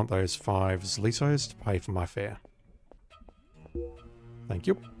really want those 5 zlitos to pay for my fare. Thank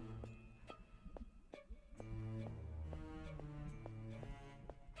you.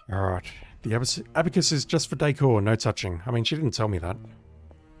 Alright. The abacus is just for decor, no touching. I mean, she didn't tell me that.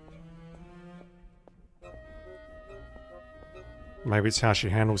 Maybe it's how she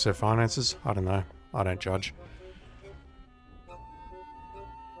handles her finances. I don't know. I don't judge.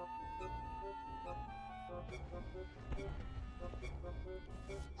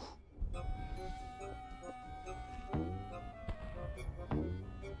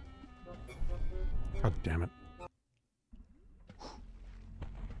 God damn it.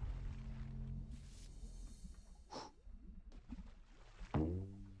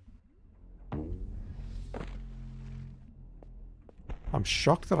 I'm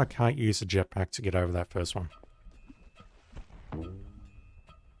shocked that I can't use a jetpack to get over that first one.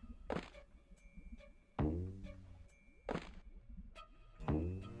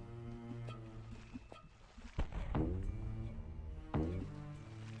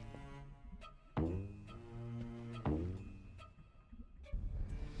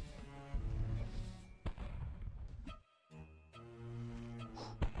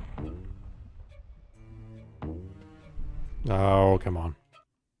 Oh, come on.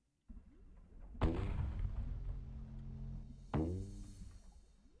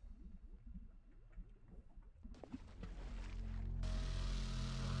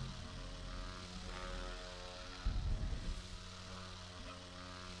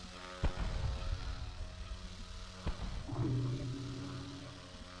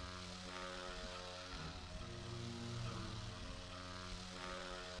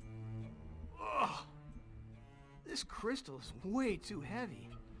 This crystal is way too heavy.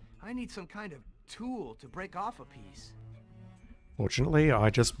 I need some kind of tool to break off a piece. Fortunately, I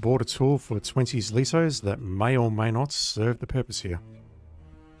just bought a tool for 20's Litos that may or may not serve the purpose here.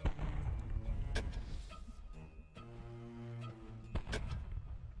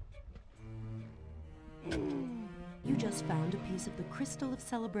 You just found a piece of the Crystal of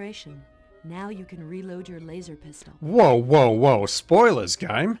Celebration. Now you can reload your laser pistol. Whoa, whoa, whoa. Spoilers,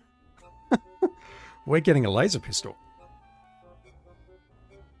 game. We're getting a laser pistol.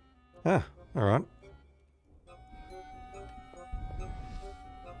 Ah, alright.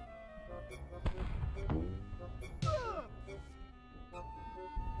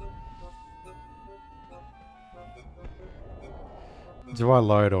 Do I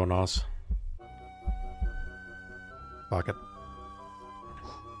load or not? Fuck it.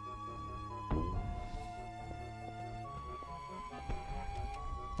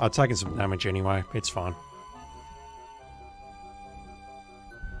 I've taken some damage anyway, it's fine.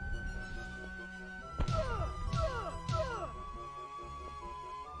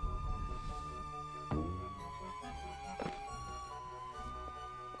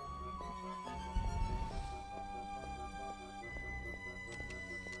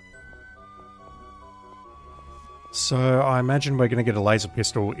 So I imagine we're going to get a laser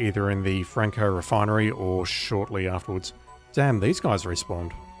pistol either in the Franco refinery or shortly afterwards. Damn, these guys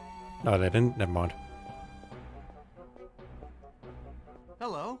respawned. No, they didn't. Never mind.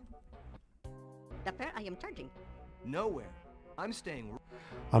 Hello? The pair I am charging. Nowhere. I'm staying.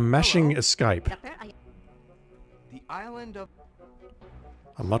 I'm mashing escape. The island of...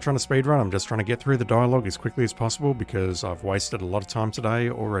 I'm not trying to speedrun, I'm just trying to get through the dialogue as quickly as possible because I've wasted a lot of time today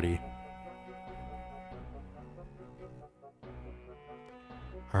already.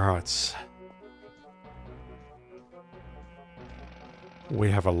 Alright. We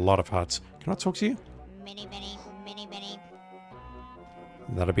have a lot of huts. Can I talk to you? Mini, mini, mini, mini.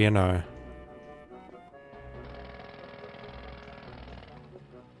 That'll be a no.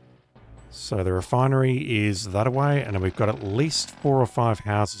 So the refinery is that away, and then we've got at least 4 or 5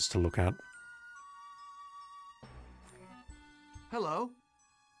 houses to look at. Hello?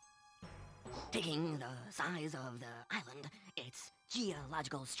 Taking the size of the island, its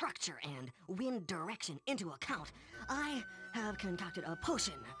geological structure and wind direction into account, I have concocted a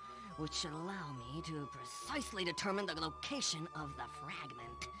potion which should allow me to precisely determine the location of the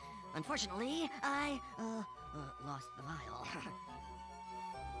fragment. Unfortunately, I lost the vial.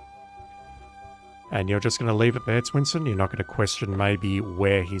 And you're just going to leave it there, Twinson? You're not going to question maybe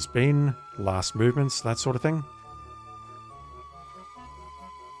where he's been, last movements, that sort of thing?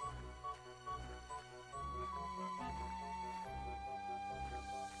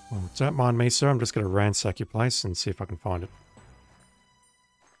 Well, don't mind me, sir. I'm just going to ransack your place and see if I can find it.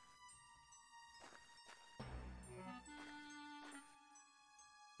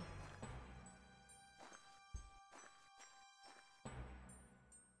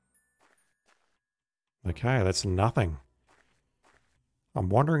 Okay, that's nothing. I'm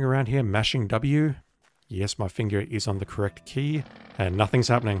wandering around here mashing W. Yes, my finger is on the correct key, and nothing's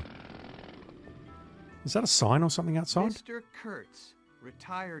happening. Is that a sign or something outside? Mr. Kurtz,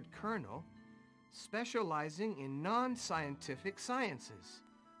 retired colonel, specializing in non-scientific sciences.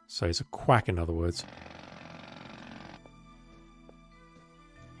 So he's a quack, in other words.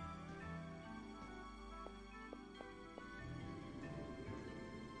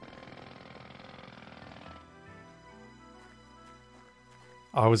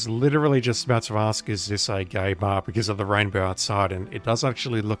 I was literally just about to ask, is this a gay bar because of the rainbow outside, and it does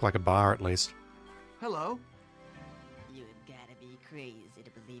actually look like a bar at least. Hello? You've gotta be crazy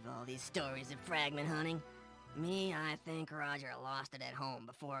to believe all these stories of fragment hunting. Me, I think Roger lost it at home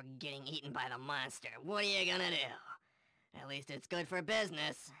before getting eaten by the monster. What are you gonna do? At least it's good for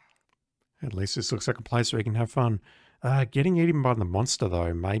business. At least this looks like a place where you can have fun. Getting eaten by the monster,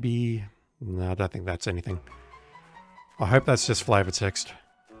 though, maybe... No, I don't think that's anything. I hope that's just flavor text.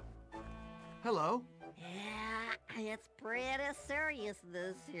 Hello? Yeah, it's pretty serious,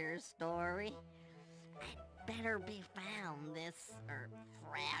 this here story. It better be found, this,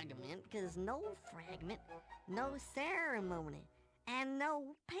 fragment, cause no fragment, no ceremony, and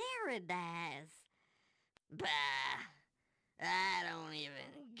no paradise. Bah, I don't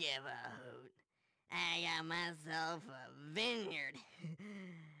even give a hoot. I got myself a vineyard.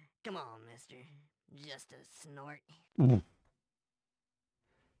 Come on, mister, just a snort.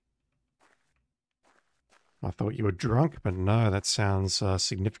 I thought you were drunk, but no, that sounds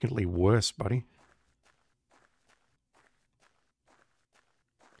significantly worse, buddy.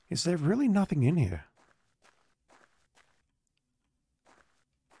 Is there really nothing in here?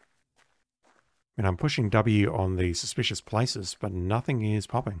 I mean, I'm pushing W on the suspicious places, but nothing is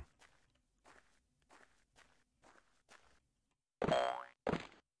popping.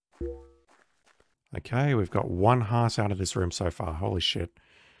 Okay, we've got one heart out of this room so far. Holy shit.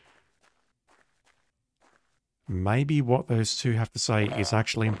 Maybe what those two have to say is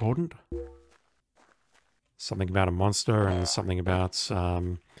actually important. Something about a monster and something about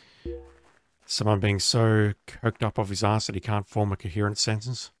someone being so coked up off his ass that he can't form a coherent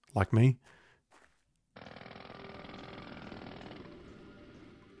sentence, like me.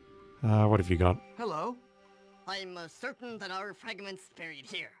 What have you got? Hello? I'm certain that our fragment's buried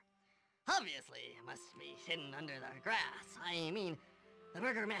here. Obviously, it must be hidden under the grass. I mean, the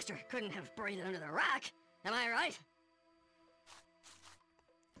Burgermaster couldn't have buried it under the rock. Am I right?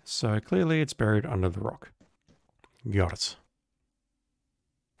 So clearly it's buried under the rock. Got it.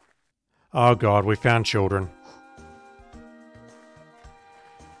 Oh god, we found children.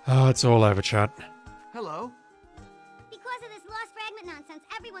 Oh, it's all over, chat. Hello? Because of this lost fragment nonsense,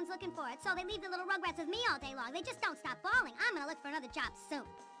 everyone's looking for it, so they leave the little rugrats with me all day long. They just don't stop bawling. I'm gonna look for another job soon.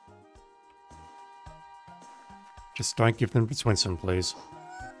 Just don't give them to Twinson, please.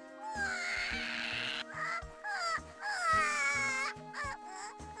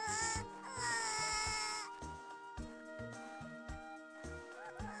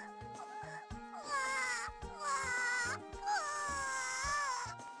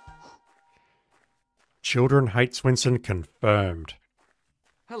 Children hate Twinson confirmed.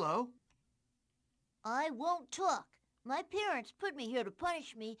 Hello? I won't talk. My parents put me here to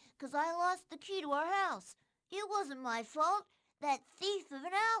punish me because I lost the key to our house. It wasn't my fault. That thief of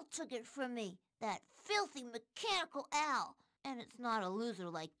an owl took it from me. That filthy mechanical owl. And it's not a loser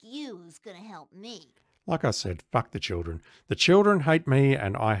like you who's gonna help me. Like I said, fuck the children. The children hate me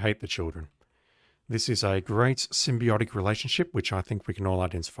and I hate the children. This is a great symbiotic relationship which I think we can all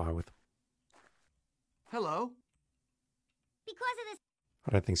identify with. Hello? Because of this...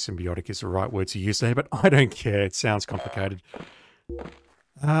 I don't think symbiotic is the right word to use there, but I don't care. It sounds complicated.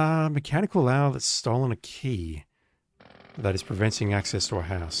 Mechanical owl that's stolen a key that is preventing access to a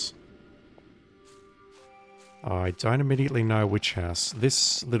house. I don't immediately know which house.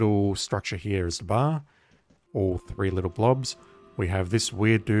 This little structure here is the bar. All three little blobs. We have this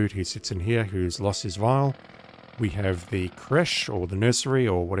weird dude who sits in here who's lost his vial. We have the creche or the nursery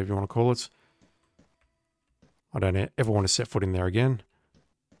or whatever you want to call it. I don't ever want to set foot in there again.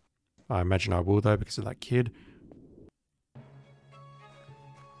 I imagine I will though because of that kid.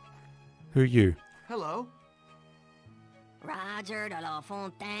 Who are you? Hello? Roger de La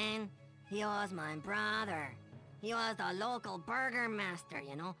Fontaine. He was my brother. He was the local burgermaster,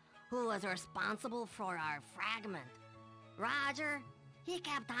 you know, who was responsible for our fragment. Roger, he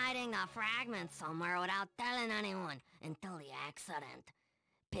kept hiding the fragment somewhere without telling anyone until the accident.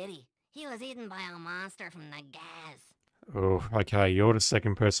 Pity. He was eaten by a monster from the gas. Oh, okay, you're the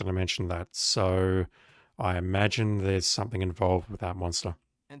second person to mention that, so I imagine there's something involved with that monster.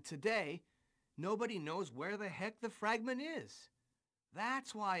 And today, nobody knows where the heck the fragment is.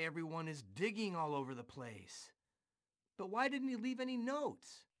 That's why everyone is digging all over the place. But why didn't he leave any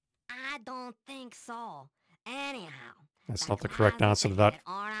notes? I don't think so. Anyhow, that's not the correct answer to that.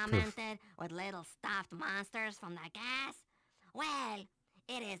 Ornamented with little stuffed monsters from the gas? Well,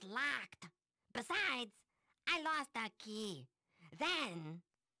 it is locked. Besides, I lost the key. Then...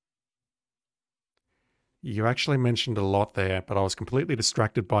 You actually mentioned a lot there, but I was completely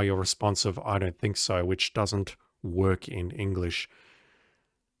distracted by your response of I don't think so, which doesn't work in English.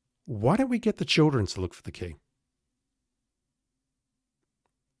 Why don't we get the children to look for the key?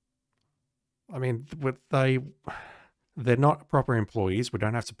 I mean, they're not proper employees. We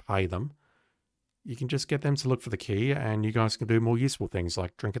don't have to pay them. You can just get them to look for the key and you guys can do more useful things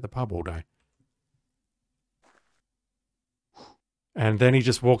like drink at the pub all day. And then he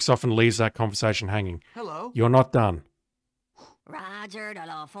just walks off and leaves that conversation hanging. Hello? You're not done. Roger de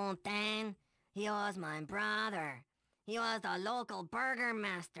La Fontaine. He was my brother. He was the local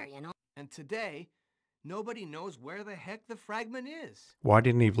burgermaster, you know. And today, nobody knows where the heck the fragment is. Why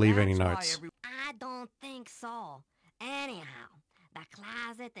didn't he leave any notes? I don't think so. Anyhow, the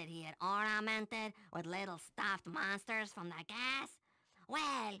closet that he had ornamented with little stuffed monsters from the gas?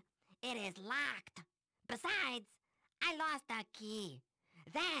 Well, it is locked. Besides, I lost the key.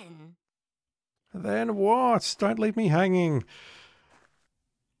 Then what? Don't leave me hanging.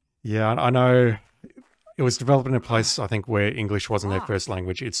 Yeah, I know. It was developed in a place, I think, where English wasn't their first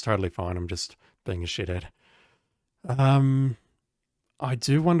language. It's totally fine. I'm just being a shithead. I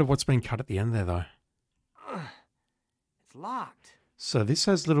do wonder what's been cut at the end there, though. It's locked. So this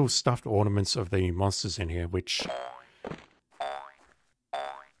has little stuffed ornaments of the monsters in here, which...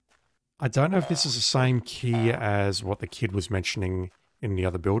 I don't know if this is the same key as what the kid was mentioning in the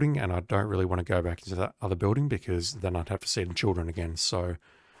other building, and I don't really want to go back into that other building because then I'd have to see the children again, so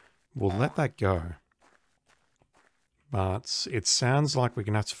we'll let that go. but it sounds like we're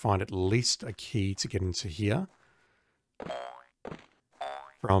going to have to find at least a key to get into here.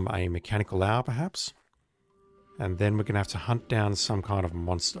 From a mechanical hour, perhaps. And then we're going to have to hunt down some kind of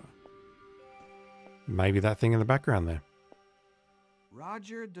monster. Maybe that thing in the background there.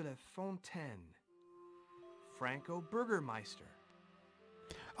 Roger de la Fontaine. Franco Burgermeister.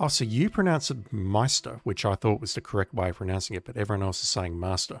 Oh, so you pronounce it Meister, which I thought was the correct way of pronouncing it, but everyone else is saying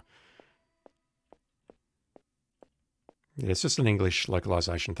Master. Yeah, it's just an English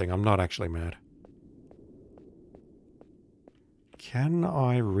localization thing. I'm not actually mad. Can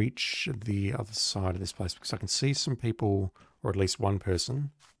I reach the other side of this place? Because I can see some people, or at least one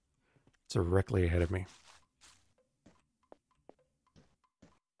person, directly ahead of me.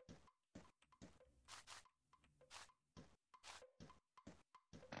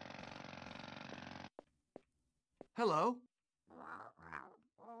 Hello?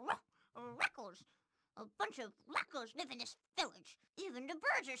 Reckles! A bunch of wackos live in this village. Even the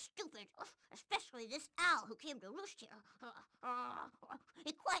birds are stupid, especially this owl who came to roost here.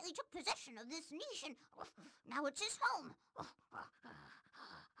 He quietly took possession of this niche and now it's his home.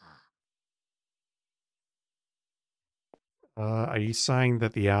 Are you saying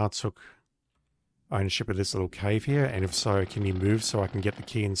that the owl took ownership of this little cave here? And if so, can you move so I can get the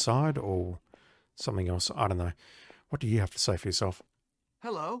key inside or something else? I don't know. What do you have to say for yourself?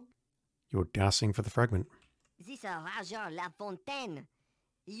 Hello? You're dousing for the fragment. This Roger La Fontaine.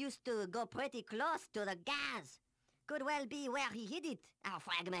 He used to go pretty close to the gas. Could well be where he hid it, our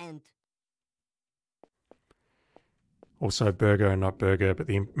fragment. Also burger, not burger, but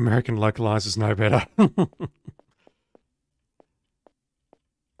the American localizers know better.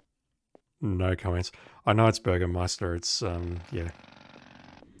 No comments. I know it's Burgermeister. It's, yeah.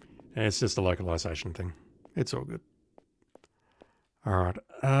 It's just a localization thing. It's all good. Alright.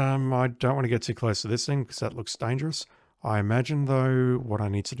 I don't want to get too close to this thing because that looks dangerous. I imagine, though, what I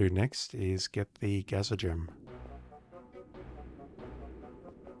need to do next is get the Gazer Gem.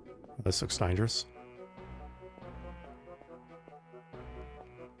 This looks dangerous.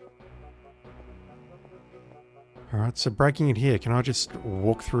 Alright, so breaking in here, can I just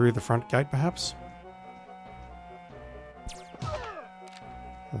walk through the front gate, perhaps?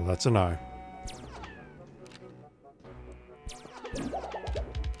 Well, that's a no.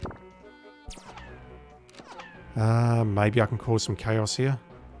 Maybe I can cause some chaos here.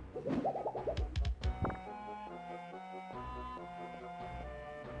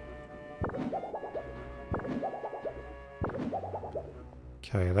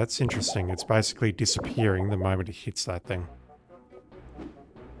 Okay, that's interesting. It's basically disappearing the moment it hits that thing.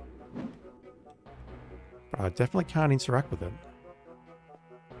 But I definitely can't interact with it.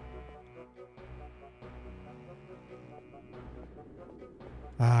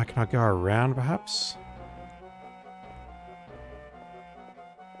 Can I go around, perhaps?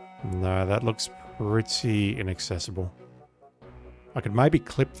 No, that looks pretty inaccessible. I could maybe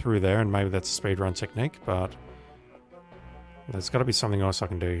clip through there, and maybe that's a speedrun technique, but there's got to be something else I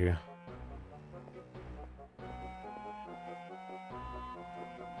can do here.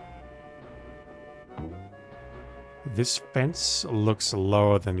 This fence looks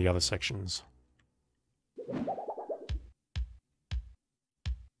lower than the other sections.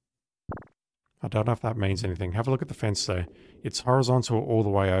 I don't know if that means anything. Have a look at the fence there. It's horizontal all the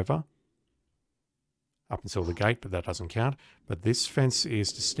way over. Up until the gate, but that doesn't count. But this fence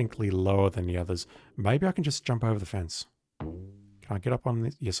is distinctly lower than the others. Maybe I can just jump over the fence. Can I get up on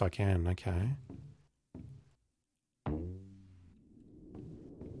this? Yes, I can. Okay.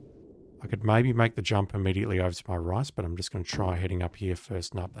 I could maybe make the jump immediately over to my right, but I'm just going to try heading up here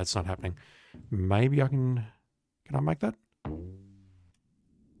first. No, that's not happening. Maybe I can... Can I make that?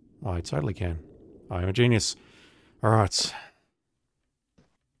 Oh, I totally can. I am a genius. All right.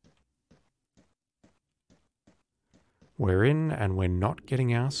 We're in, and we're not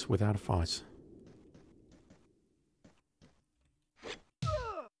getting out without a fight.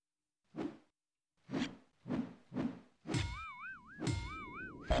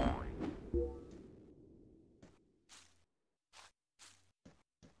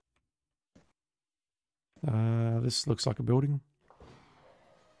 This looks like a building.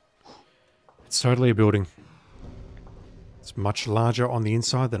 It's totally a building. It's much larger on the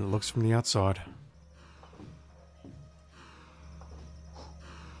inside than it looks from the outside.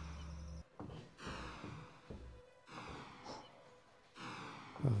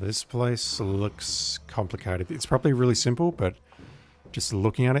 This place looks complicated. It's probably really simple, but just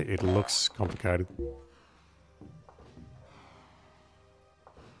looking at it, it looks complicated.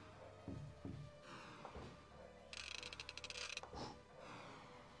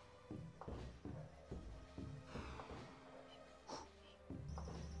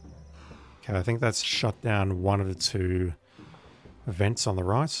 Okay, I think that's shut down one of the two vents on the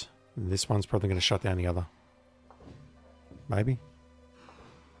right. And this one's probably going to shut down the other. Maybe.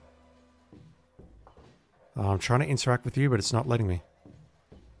 I'm trying to interact with you, but it's not letting me.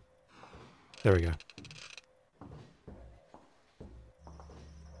 There we go.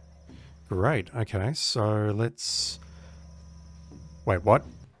 Great. Okay, so let's... Wait, what?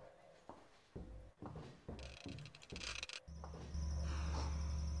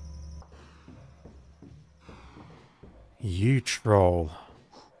 You troll.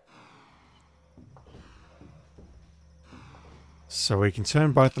 So we can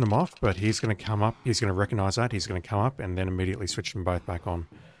turn both of them off, but he's going to come up. He's going to recognize that. He's going to come up and then immediately switch them both back on.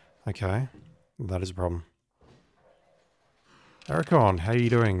 Okay, that is a problem. Ericon, how are you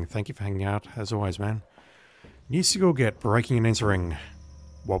doing? Thank you for hanging out, as always, man. New skill get, breaking and entering.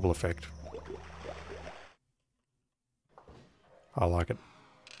 Wobble effect. I like it.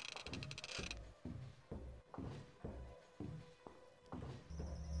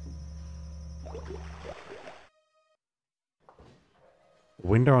 The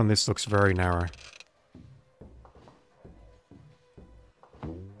window on this looks very narrow.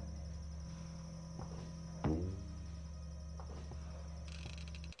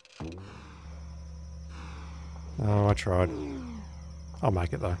 Oh, I tried. I'll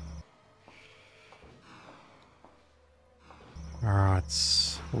make it though.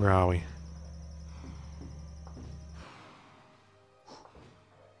 Alright, where are we?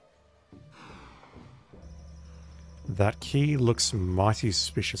 That key looks mighty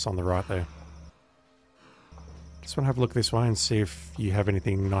suspicious on the right there. Just want to have a look this way and see if you have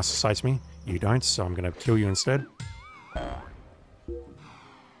anything nice to say to me. You don't, so I'm going to kill you instead.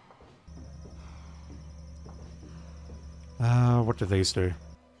 What do these do?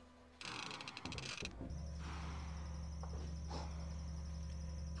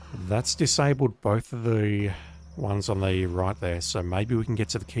 That's disabled both of the ones on the right there, so maybe we can get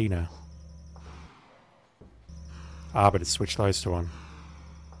to the key now. Ah, but it switched those two on.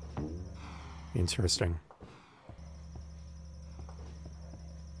 Interesting.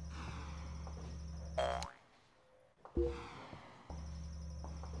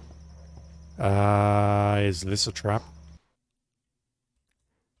 Is this a trap?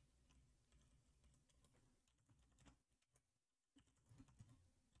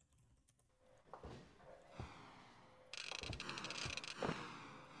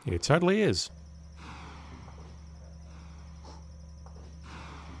 It totally is.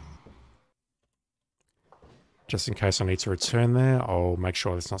 Just in case I need to return there, I'll make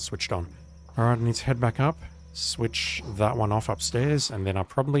sure it's not switched on. Alright, I need to head back up, switch that one off upstairs, and then I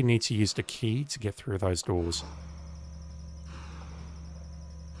probably need to use the key to get through those doors.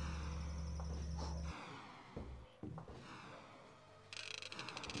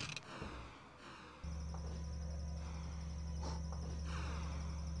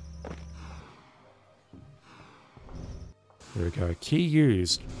 There we go. Key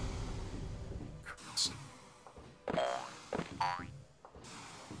used.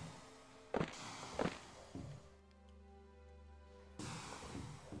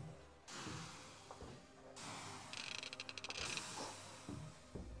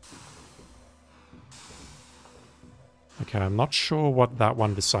 Okay, I'm not sure what that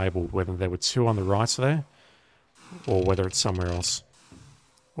one disabled, whether there were two on the right there, or whether it's somewhere else,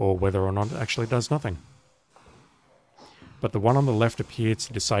 or whether or not it actually does nothing. But the one on the left appeared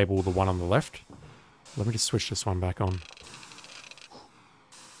to disable the one on the left. Let me just switch this one back on.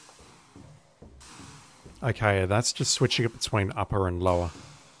 Okay, that's just switching it between upper and lower.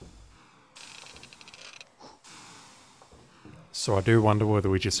 So I do wonder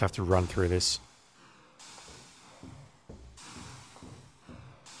whether we just have to run through this.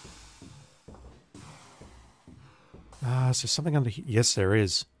 Is there something under here? Yes, there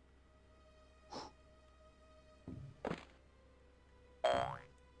is.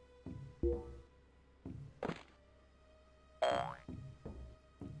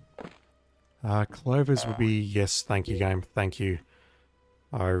 Clovers would be yes, thank you, game. Thank you.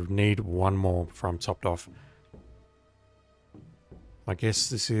 I need one more before I'm topped off. I guess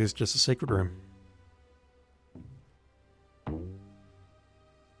this is just a secret room.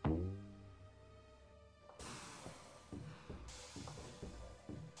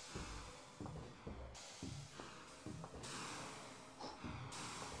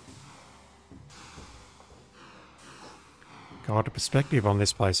 God, the perspective on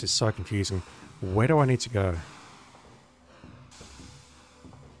this place is so confusing. Where do I need to go?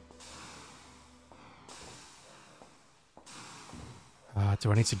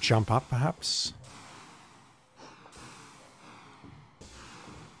 Do I need to jump up, perhaps?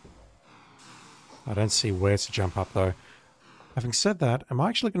 I don't see where to jump up though. Having said that, am I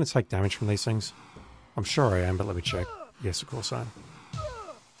actually going to take damage from these things? I'm sure I am, but let me check. Yes, of course I am.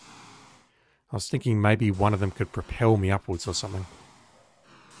 I was thinking maybe one of them could propel me upwards or something.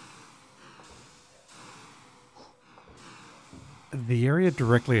 The area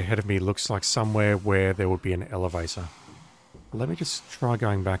directly ahead of me looks like somewhere where there would be an elevator. Let me just try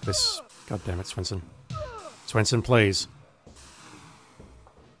going back this... God damn it, Swinson. Swinson, please.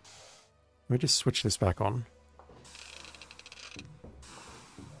 Let me just switch this back on.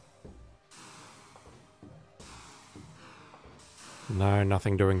 No,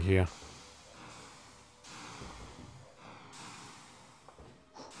 nothing doing here.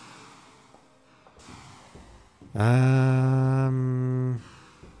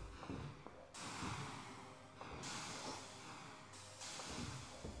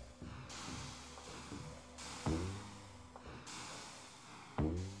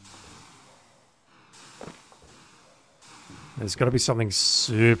 There's got to be something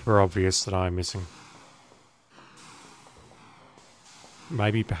super obvious that I'm missing.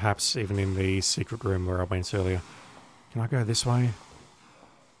 Maybe perhaps even in the secret room where I went earlier. Can I go this way?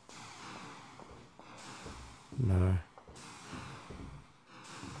 No.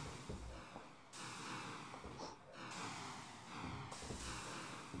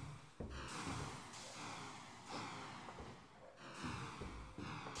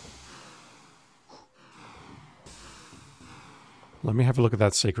 Let me have a look at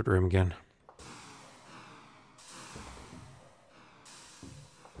that secret room again.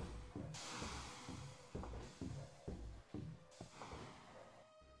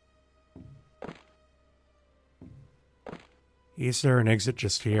 Is there an exit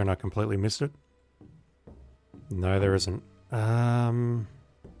just here and I completely missed it? No, there isn't. There's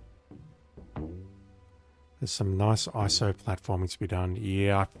some nice ISO platforming to be done.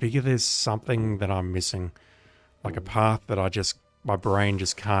 Yeah, I figure there's something that I'm missing. Like a path that my brain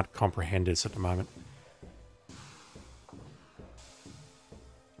just can't comprehend it at the moment.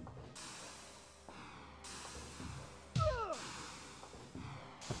 I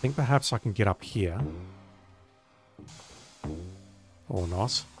think perhaps I can get up here. Or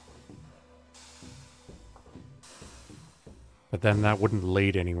not. But then that wouldn't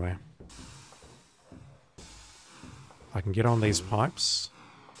lead anywhere. I can get on these pipes.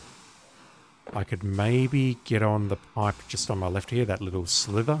 I could maybe get on the pipe just on my left here, that little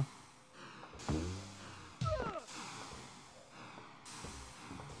slither.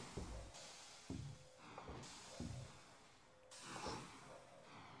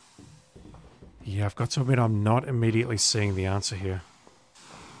 Yeah, I've got to admit I'm not immediately seeing the answer here.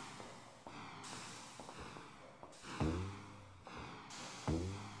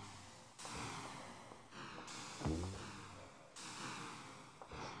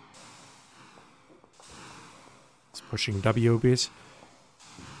 Pushing W a bit.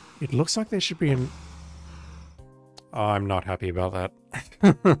 It looks like there should be an... I'm not happy about that.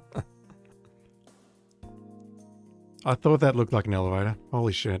 I thought that looked like an elevator.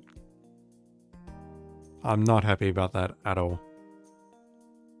 Holy shit. I'm not happy about that at all.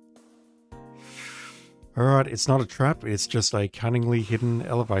 Alright, it's not a trap, it's just a cunningly hidden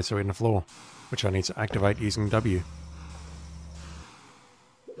elevator in the floor, which I need to activate using W.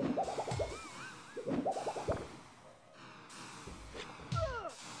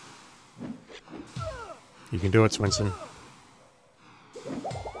 You can do it, Swinson.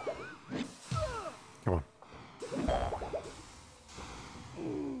 Come on.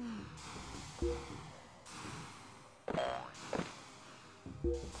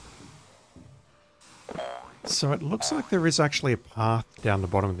 So it looks like there is actually a path down the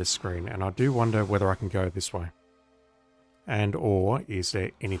bottom of this screen, and I do wonder whether I can go this way. And or is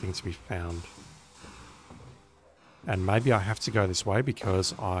there anything to be found? And maybe I have to go this way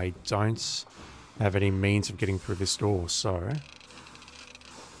because I don't have any means of getting through this door, so...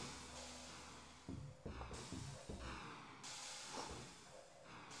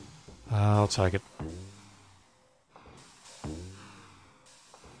 I'll take it.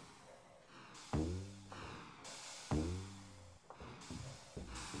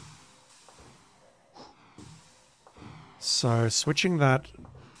 So, switching that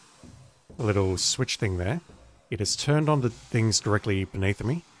little switch thing there, it has turned on the things directly beneath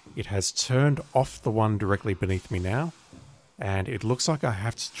me. It has turned off the one directly beneath me now, and it looks like I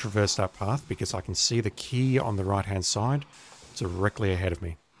have to traverse that path because I can see the key on the right-hand side directly ahead of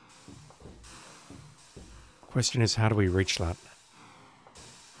me. Question is, how do we reach that?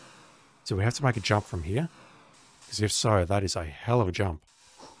 Do we have to make a jump from here? Because if so, that is a hell of a jump.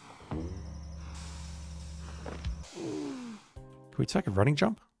 Can we take a running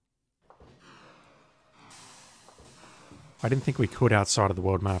jump? I didn't think we could outside of the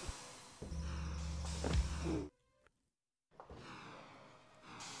world map.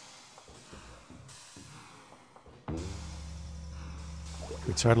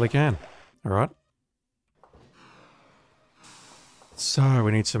 We totally can. Alright. So,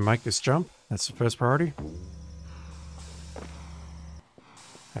 we need to make this jump. That's the first priority.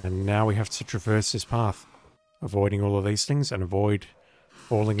 And now we have to traverse this path, avoiding all of these things and avoid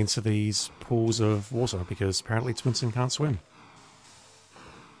falling into these pools of water because apparently Twinsen can't swim.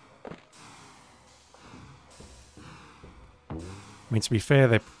 I mean, to be fair,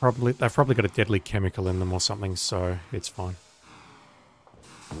 they've probably got a deadly chemical in them or something, so it's fine.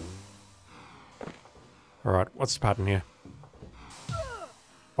 Alright, what's the pattern here?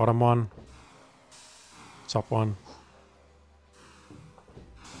 Bottom one. Top one.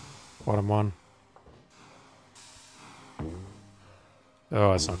 Bottom one.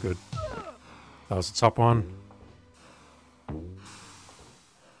 Oh, that's not good. That was the top one.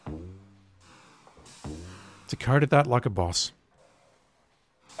 Decoded that like a boss.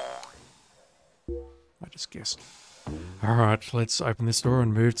 I just guessed. Alright, let's open this door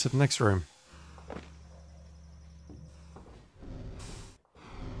and move to the next room.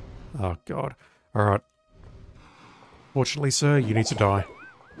 Oh, God. Alright. Fortunately, sir, you need to die.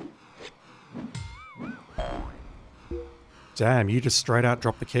 Damn, you just straight out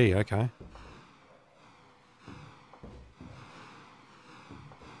dropped the key. Okay.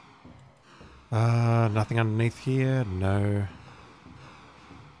 Nothing underneath here? No.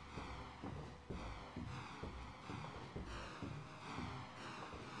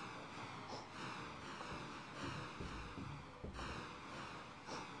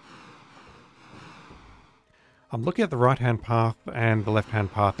 I'm looking at the right-hand path and the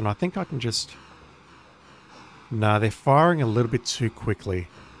left-hand path, and I think I can just... No, they're firing a little bit too quickly.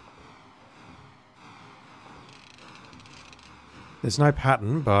 There's no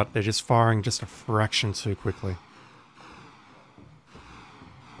pattern, but they're just firing just a fraction too quickly.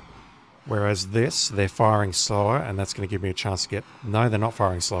 Whereas this, they're firing slower, and that's going to give me a chance to get... No, they're not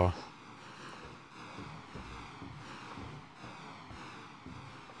firing slower.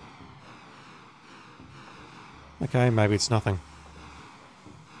 Okay, maybe it's nothing.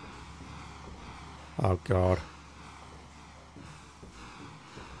 Oh, God.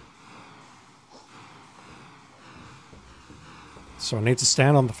 So I need to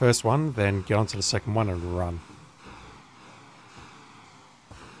stand on the first one, then get onto the second one and run.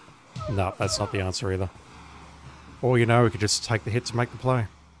 No, that's not the answer either. Or, you know, we could just take the hit to make the play.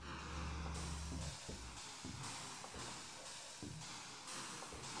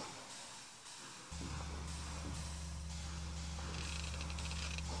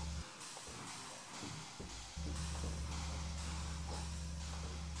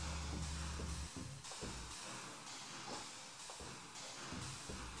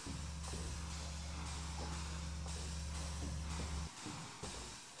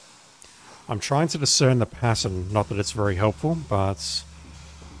 I'm trying to discern the pattern, not that it's very helpful, but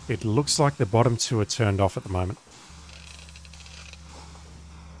it looks like the bottom two are turned off at the moment.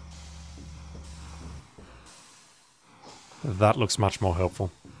 That looks much more helpful.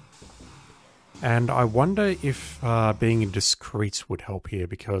 And I wonder if being indiscreet would help here,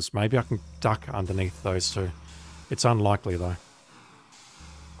 because maybe I can duck underneath those two. It's unlikely though.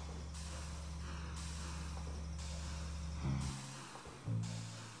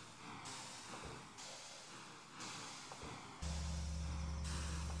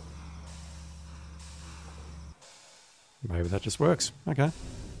 Maybe that just works. Okay.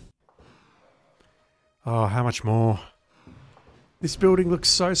 Oh, how much more? This building looks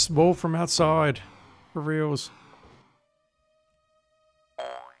so small from outside. For reals.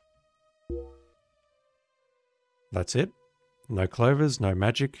 That's it. No clovers, no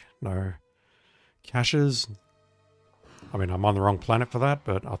magic, no caches. I mean, I'm on the wrong planet for that,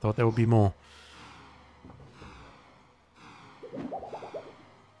 but I thought there would be more.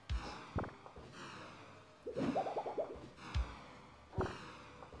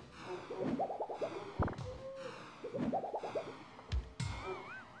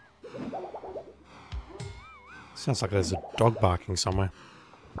 Sounds like there's a dog barking somewhere.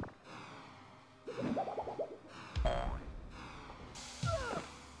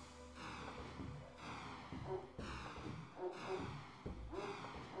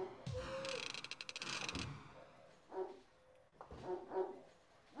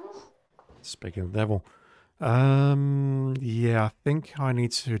 Speaking of the devil. Yeah, I think I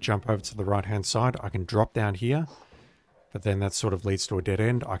need to jump over to the right-hand side. I can drop down here, but then that sort of leads to a dead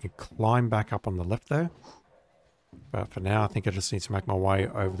end. I can climb back up on the left there. But for now, I think I just need to make my way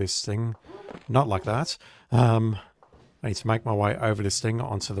over this thing. Not like that. And I need to make my way over this thing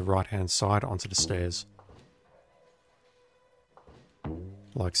onto the right-hand side, onto the stairs.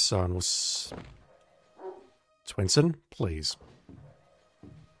 Like so, and we'll... Twinson, please.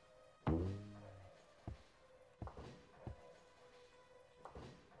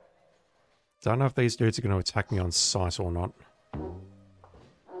 Don't know if these dudes are going to attack me on sight or not.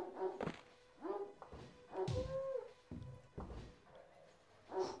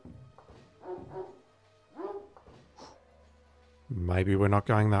 Maybe we're not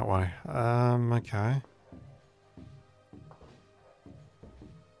going that way. Okay.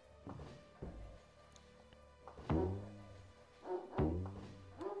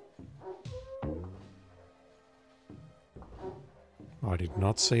 I did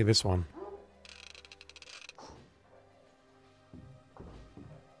not see this one.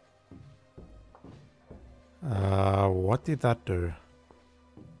 What did that do?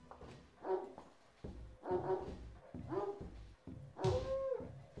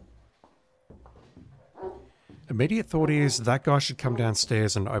 Immediate thought is that guy should come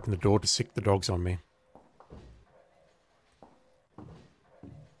downstairs and open the door to sick the dogs on me.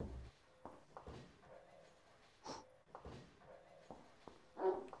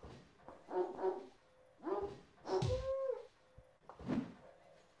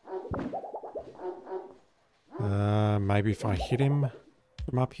 Maybe if I hit him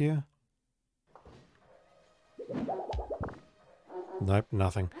from up here? Nope,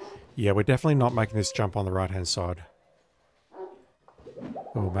 nothing. Yeah, we're definitely not making this jump on the right-hand side.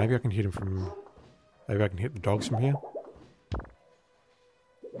 Oh, maybe I can hit him from... Maybe I can hit the dogs from here?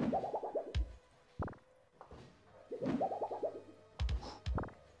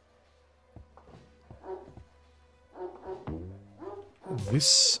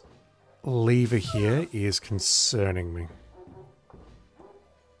 This lever here is concerning me.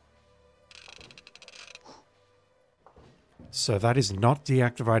 So that is not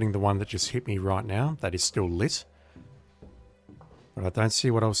deactivating the one that just hit me right now. That is still lit. But I don't see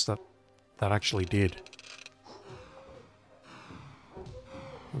what else that actually did.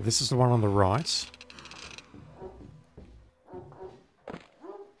 This is the one on the right.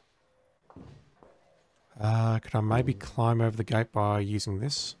 Could I maybe climb over the gate by using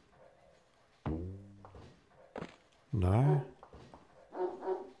this? No.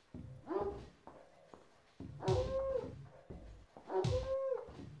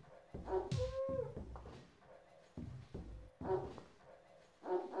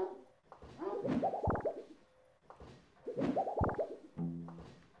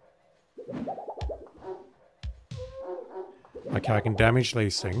 Okay, I can damage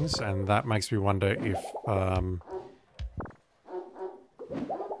these things, and that makes me wonder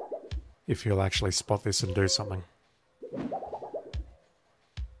if he'll actually spot this and do something.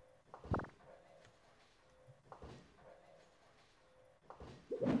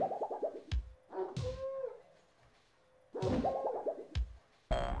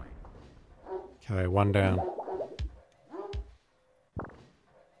 Okay, one down.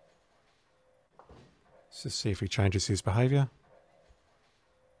 Let's just see if he changes his behavior.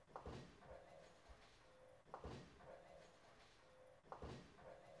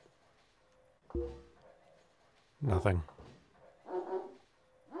 Nothing.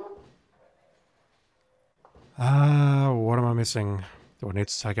 What am I missing? Do I need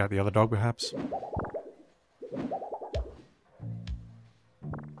to take out the other dog, perhaps?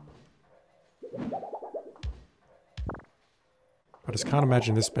 I just can't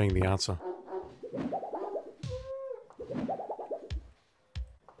imagine this being the answer.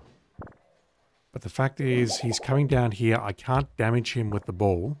 But the fact is, he's coming down here. I can't damage him with the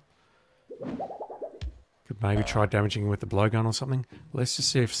ball. Could maybe try damaging him with the blowgun or something. Let's just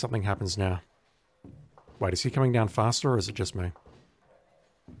see if something happens now. Wait, is he coming down faster or is it just me?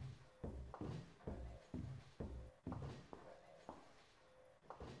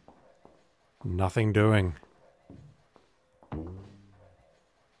 Nothing doing.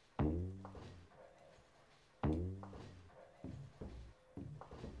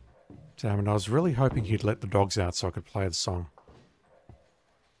 Damn it, I was really hoping he'd let the dogs out so I could play the song.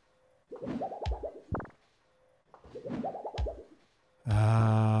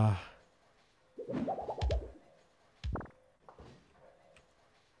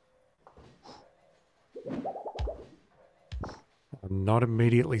 I'm not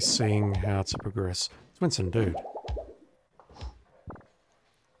immediately seeing how to progress. Twinson, dude.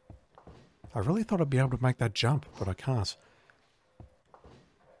 I really thought I'd be able to make that jump, but I can't.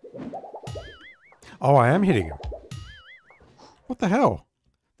 Oh, I am hitting him. What the hell?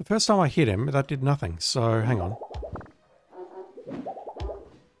 The first time I hit him, that did nothing. So, hang on.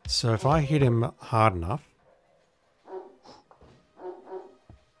 So if I hit him hard enough...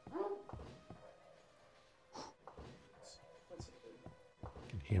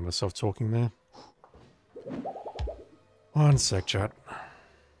 Hear myself talking there. One sec, chat.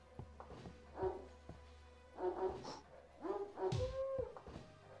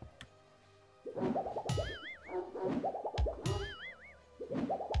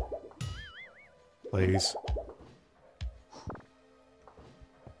 Please.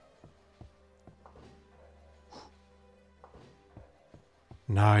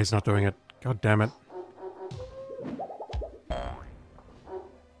 No, he's not doing it. God damn it.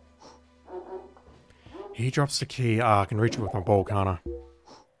 He drops the key. Ah, I can reach it with my ball, can't I?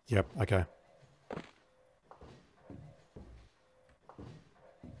 Yep, okay.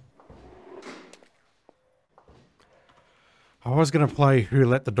 I was going to play Who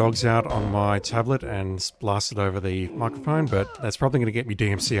Let the Dogs Out on my tablet and blast it over the microphone, but that's probably going to get me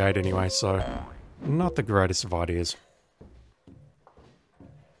DMCA'd anyway, so not the greatest of ideas.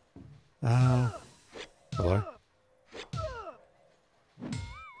 Hello?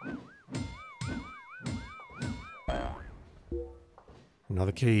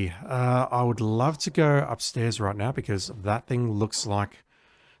 Another key. I would love to go upstairs right now because that thing looks like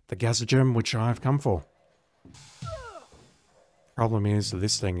the Gazagem which I've come for. Problem is,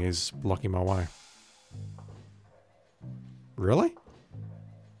 this thing is blocking my way. Really?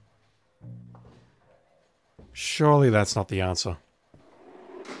 Surely that's not the answer.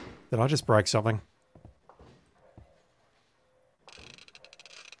 Did I just break something?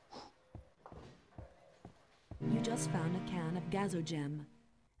 You just found a can of Gazogem.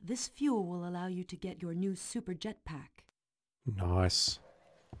 This fuel will allow you to get your new super jetpack. Nice.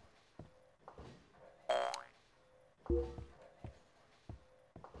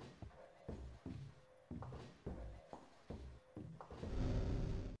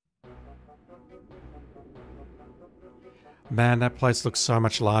 Man, that place looks so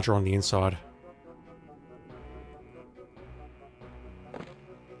much larger on the inside.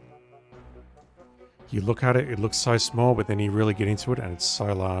 You look at it, it looks so small, but then you really get into it and it's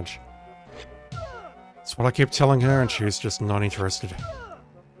so large. That's what I keep telling her and she's just not interested.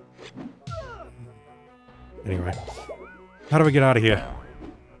 Anyway, how do we get out of here?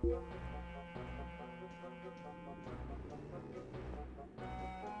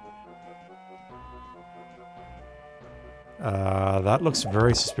 That looks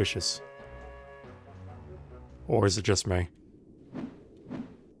very suspicious. Or is it just me?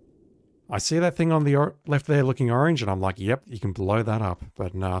 I see that thing on the left there looking orange, and I'm like, yep, you can blow that up.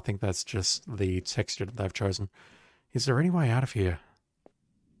 But no, I think that's just the texture that they've chosen. Is there any way out of here?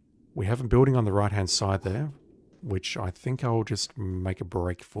 We have a building on the right-hand side there, which I think I'll just make a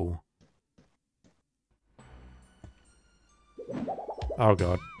break for. Oh,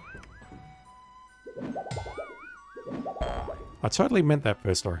 God. I totally meant that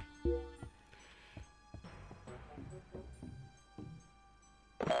first story.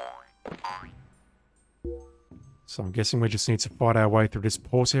 So I'm guessing we just need to fight our way through this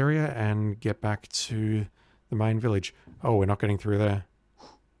port area and get back to the main village. Oh, we're not getting through there.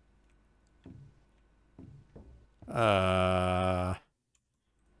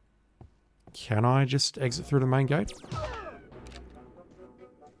 Can I just exit through the main gate?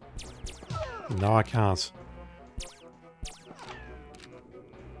 No, I can't.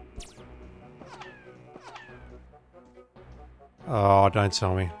 Oh, don't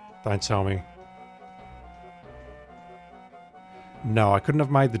tell me. Don't tell me. No, I couldn't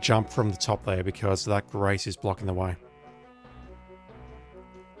have made the jump from the top there because that grace is blocking the way.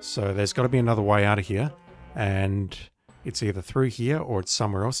 So there's got to be another way out of here. And it's either through here or it's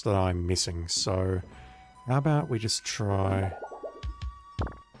somewhere else that I'm missing. So how about we just try...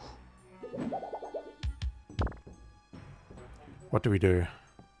 What do we do?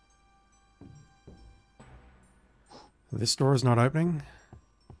 This door is not opening.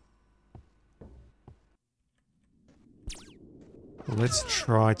 Let's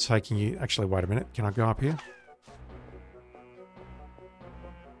try taking you... Actually, wait a minute. Can I go up here?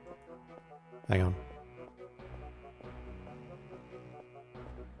 Hang on.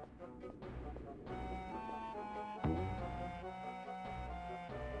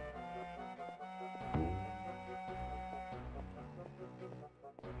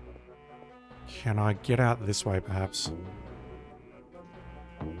 Can I get out this way, perhaps?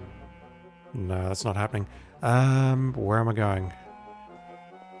 No, that's not happening. Where am I going?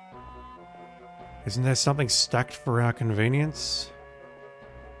 Isn't there something stacked for our convenience?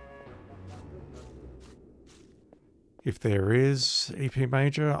 If there is,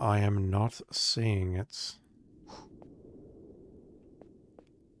 epmager, I am not seeing it.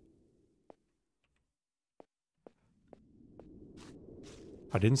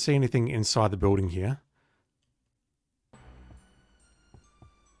 I didn't see anything inside the building here.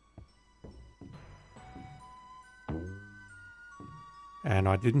 And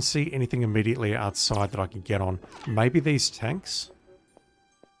I didn't see anything immediately outside that I could get on. Maybe these tanks?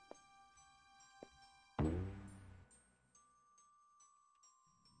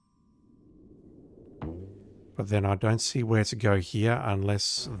 But then I don't see where to go here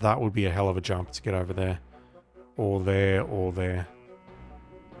unless that would be a hell of a jump to get over there. Or there, or there.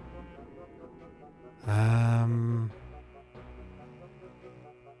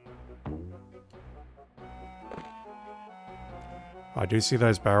 I do see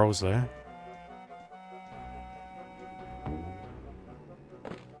those barrels there.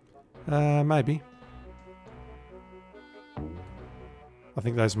 Maybe. I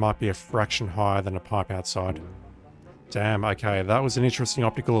think those might be a fraction higher than a pipe outside. Damn, okay, that was an interesting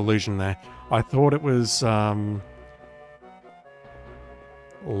optical illusion there. I thought it was, lower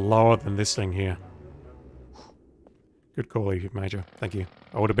than this thing here. Good call, epmager. Thank you.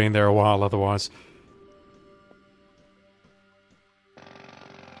 I would have been there a while otherwise.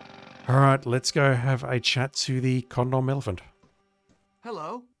 Alright, let's go have a chat to the condom elephant.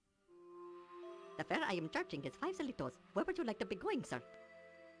 Hello. The fare I am charging is 5 zilitos. Where would you like to be going, sir?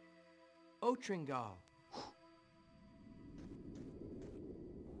 Otringal.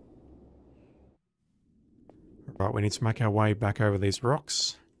 Right, we need to make our way back over these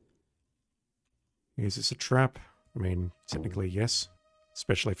rocks. Is this a trap? I mean, technically yes.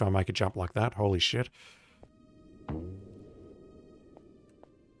 Especially if I make a jump like that. Holy shit.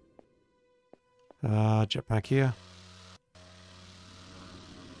 Jetpack here.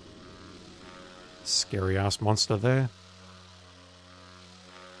 Scary ass monster there.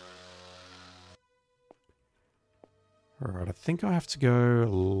 Alright, I think I have to go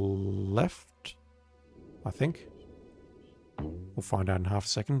left. I think. We'll find out in half a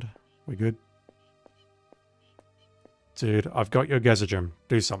second. We good? Dude, I've got your Gazogem.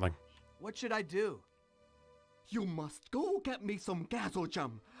 Do something. What should I do? You must go get me some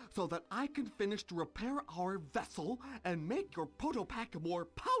Gazogem so that I can finish to repair our vessel and make your protopack more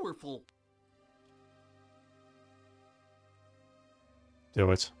powerful.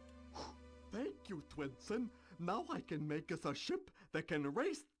 Do it. Thank you, Twinson. Now I can make us a ship that can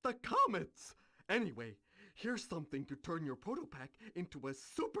race the comets. Anyway, here's something to turn your protopack into a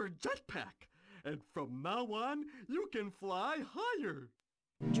super jetpack. And from now on, you can fly higher.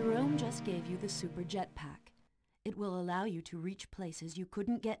 Jerome just gave you the super jetpack. It will allow you to reach places you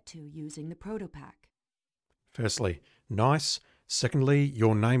couldn't get to using the protopack. Firstly, nice. Secondly,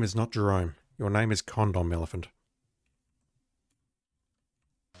 your name is not Jerome. Your name is Condom Elephant.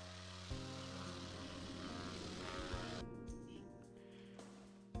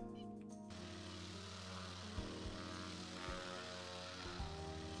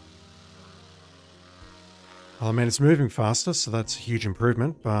 Well, I mean, it's moving faster, so that's a huge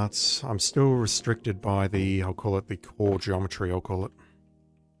improvement, but I'm still restricted by the, I'll call it the core geometry, I'll call it.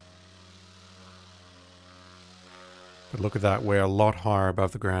 But look at that, we're a lot higher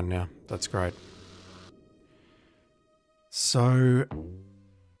above the ground now. That's great. So,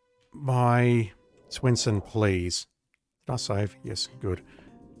 my Twinson, please. Did I save? Yes, good.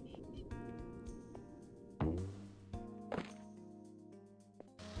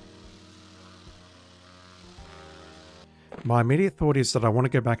 My immediate thought is that I want to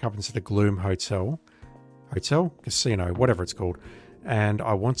go back up into the Gloom Hotel, Casino, whatever it's called, and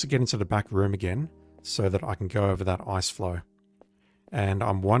I want to get into the back room again so that I can go over that ice flow. And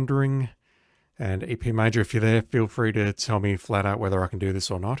I'm wondering, and epmager, if you're there, feel free to tell me flat out whether I can do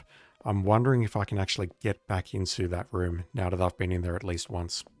this or not. I'm wondering if I can actually get back into that room now that I've been in there at least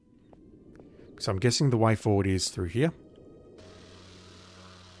once. So I'm guessing the way forward is through here.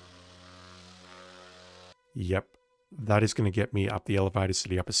 Yep. That is going to get me up the elevators to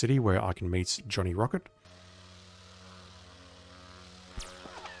the upper city where I can meet Johnny Rocket.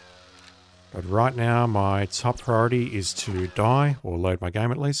 But right now, my top priority is to die, or load my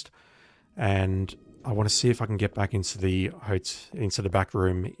game at least. And I want to see if I can get back into the back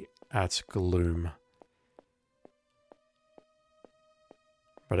room at Gloom.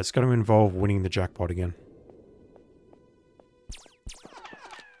 But it's going to involve winning the jackpot again.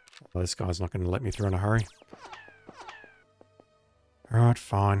 Well, this guy's not going to let me through in a hurry. Alright,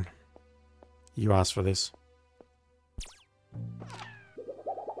 fine. You asked for this.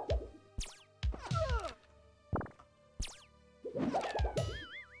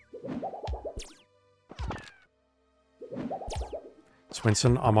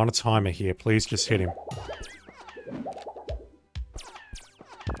 Twinson, I'm on a timer here. Please just hit him.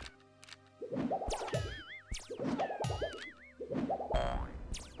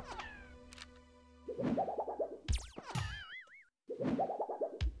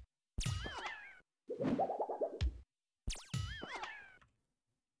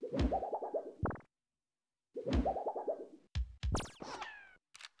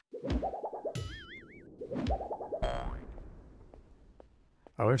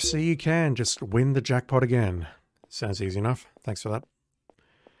 OFC, you can just win the jackpot again. Sounds easy enough. Thanks for that.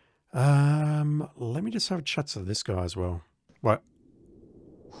 Let me just have a chat to this guy as well. What?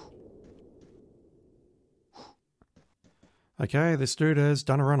 Okay, this dude has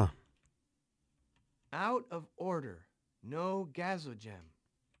done a runner. Out of order. No gazogem.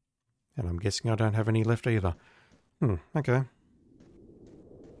 And I'm guessing I don't have any left either. Okay.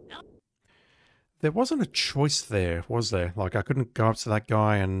 There wasn't a choice there, was there? Like, I couldn't go up to that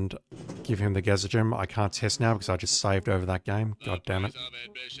guy and give him the gazogem. I can't test now because I just saved over that game. God damn it.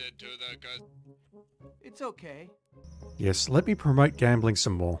 It's okay. Yes, let me promote gambling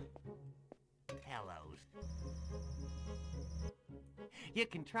some more. Hellos. You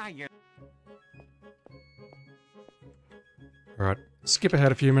can try your... Alright, skip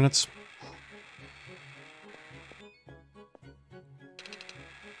ahead a few minutes.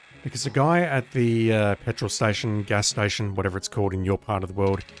 Because the guy at the petrol station, gas station, whatever it's called in your part of the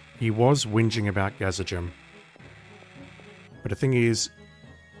world, he was whinging about gazogem. But the thing is,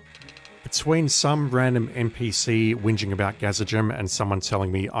 between some random NPC whinging about gazogem and someone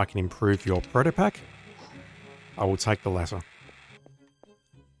telling me I can improve your protopack, I will take the latter.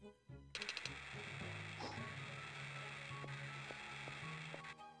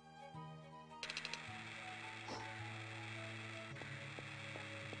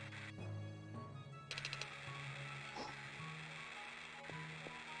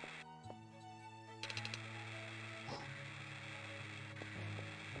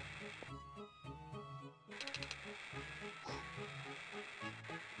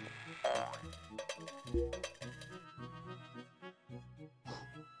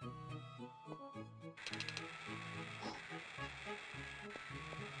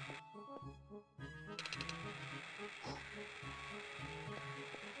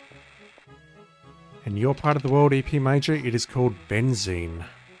 In your part of the world, epmager, it is called benzene.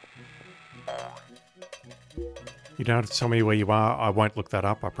 You don't have to tell me where you are. I won't look that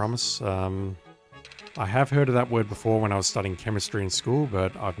up, I promise. I have heard of that word before when I was studying chemistry in school,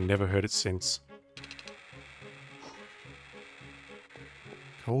 but I've never heard it since.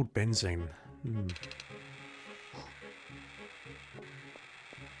 Called benzene.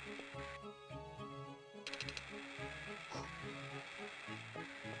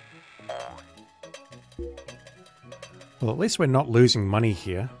 Well, at least we're not losing money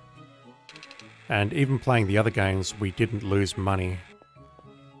here. And even playing the other games, we didn't lose money.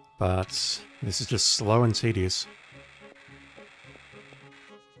 But this is just slow and tedious.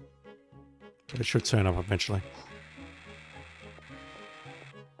 But it should turn up eventually.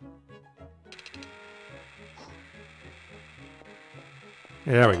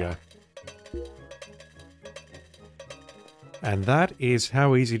 There we go. And that is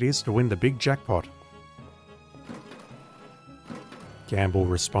how easy it is to win the big jackpot. Gamble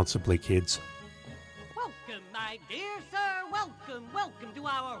responsibly, kids. Welcome, my dear sir. Welcome, welcome to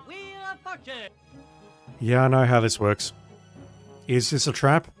our Wheel of Fortune. Yeah, I know how this works. Is this a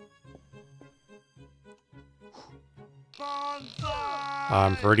trap?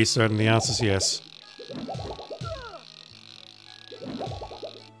 I'm pretty certain the answer's yes.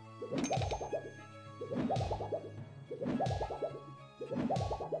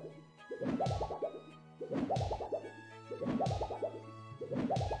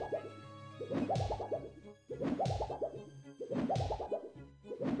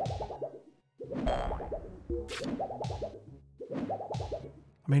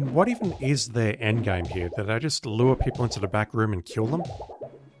 I mean, what even is their endgame here? Did they just lure people into the back room and kill them?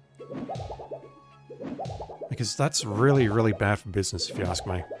 Because that's really, really bad for business, if you ask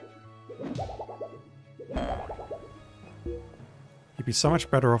me. You'd be so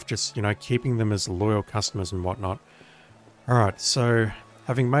much better off just, you know, keeping them as loyal customers and whatnot. Alright, so,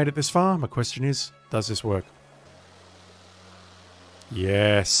 having made it this far, my question is, does this work?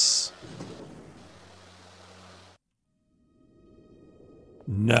 Yes.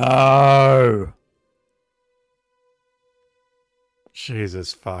 No!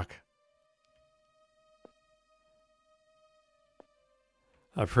 Jesus fuck.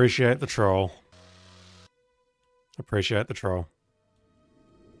 Appreciate the troll. Appreciate the troll.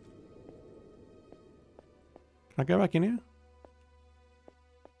 Can I go back in here?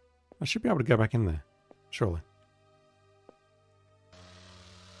 I should be able to go back in there, surely.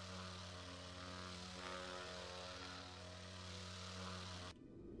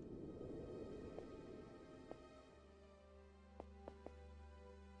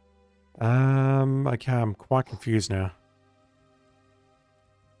 Okay, I'm quite confused now.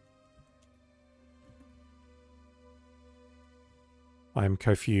 I am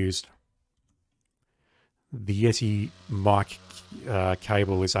confused. The Yeti mic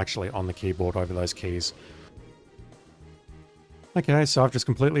cable is actually on the keyboard over those keys. Okay, so I've just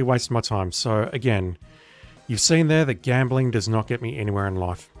completely wasted my time. So again, you've seen there that gambling does not get me anywhere in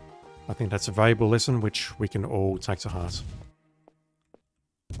life. I think that's a valuable lesson which we can all take to heart.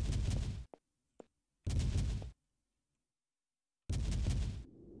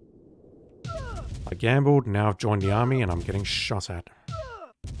 I gambled, now I've joined the army and I'm getting shot at.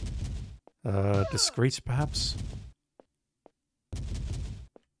 Discreet perhaps?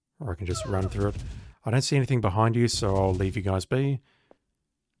 Or I can just run through it. I don't see anything behind you, so I'll leave you guys be.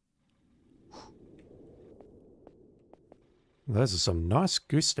 Those are some nice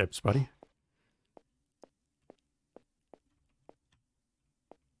goose steps, buddy.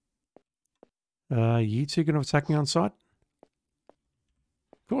 You two gonna attack me on sight?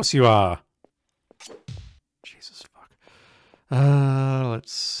 Of course you are! Jesus fuck.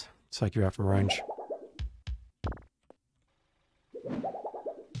 Let's take you out from range.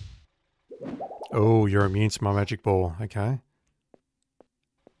 Oh, you're immune to my magic ball. Okay.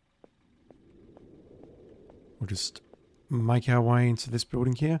 We'll just make our way into this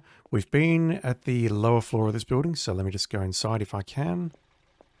building here. We've been at the lower floor of this building, so let me just go inside if I can.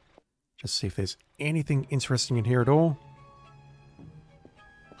 Just see if there's anything interesting in here at all.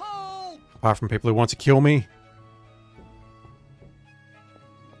 Apart from people who want to kill me.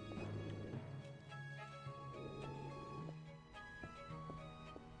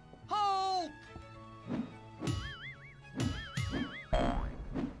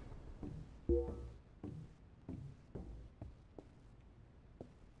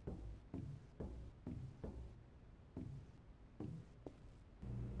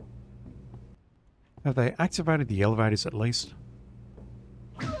 Have they activated the elevators at least?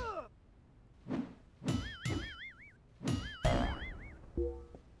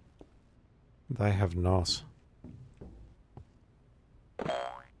 They have not.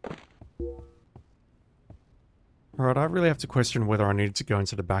 Alright, I really have to question whether I needed to go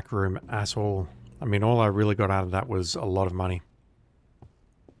into the back room at all. I mean, all I really got out of that was a lot of money.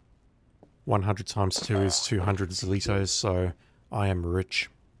 100 times 2 is 200 zlitos, so I am rich.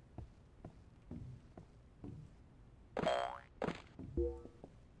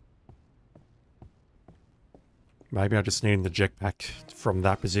 Maybe I just needed the jetpack from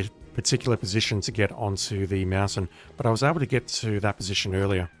that particular position to get onto the mountain, but I was able to get to that position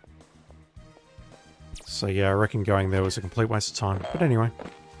earlier. So yeah, I reckon going there was a complete waste of time. But anyway.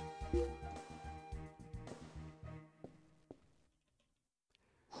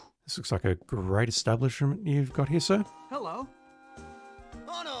 This looks like a great establishment you've got here, sir. Hello.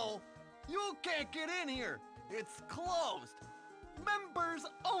 Oh no! You can't get in here! It's closed! Members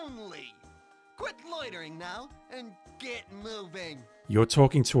only! Quit loitering now and get moving! You're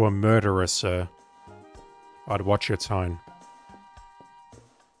talking to a murderer, sir. I'd watch your tone.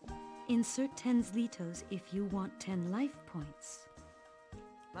 Insert 10 zlitos if you want 10 life points.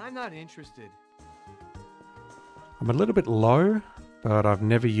 I'm not interested. I'm a little bit low, but I've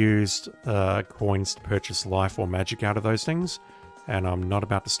never used coins to purchase life or magic out of those things, and I'm not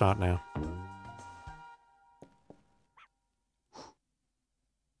about to start now.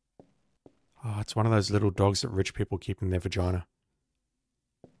 Oh, it's one of those little dogs that rich people keep in their vagina.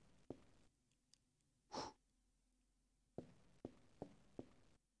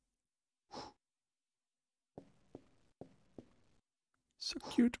 So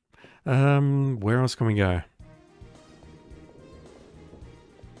cute. Where else can we go?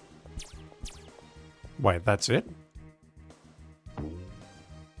 Wait, that's it?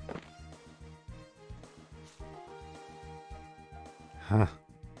 Huh.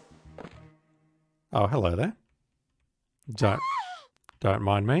 Oh, hello there. Don't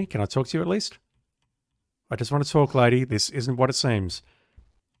mind me. Can I talk to you at least? I just want to talk, lady. This isn't what it seems.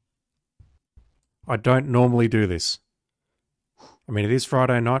 I don't normally do this. I mean, it is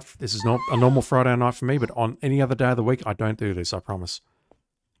Friday night. This is not a normal Friday night for me, but on any other day of the week, I don't do this, I promise.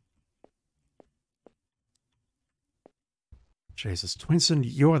 Jesus, Twinson,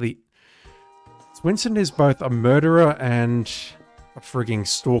 you are the... Twinson is both a murderer and a frigging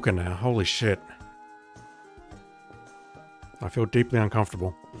stalker now. Holy shit. I feel deeply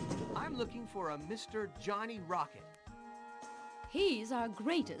uncomfortable. I'm looking for a Mr. Johnny Rocket. He's our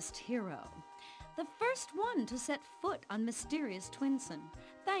greatest hero. The first one to set foot on mysterious Twinson.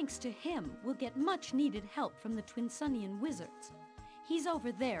 Thanks to him, we'll get much needed help from the Twinsonian wizards. He's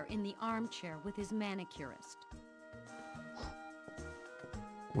over there in the armchair with his manicurist.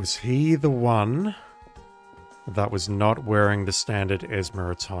 Was he the one that was not wearing the standard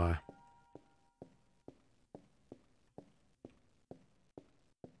Esmer attire?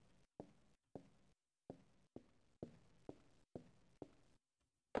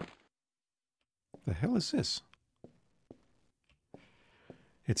 The hell is this?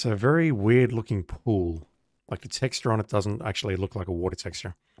 It's a very weird looking pool. Like the texture on it doesn't actually look like a water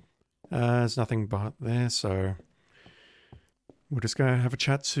texture. There's nothing but there, so we'll just go have a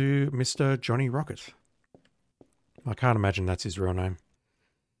chat to Mr. Johnny Rocket. I can't imagine that's his real name.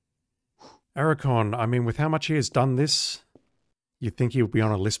 Aracon, I mean, with how much he has done this, you'd think he would be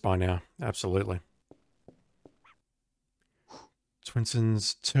on a list by now. Absolutely.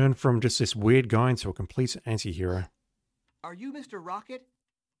 Twinson's turned from just this weird guy into a complete anti-hero. Are you Mr. Rocket?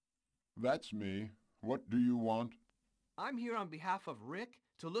 That's me. What do you want? I'm here on behalf of Rick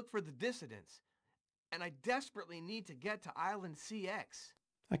to look for the dissidents, and I desperately need to get to Island CX.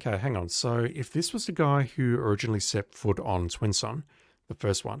 Okay, hang on. So if this was the guy who originally set foot on Twinson, the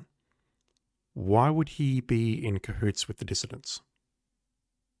first one, why would he be in cahoots with the dissidents?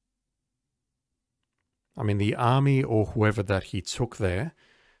 I mean, the army or whoever that he took there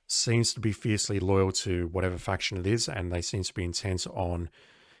seems to be fiercely loyal to whatever faction it is, and they seem to be intent on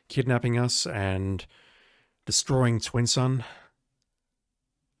kidnapping us and destroying Twinson.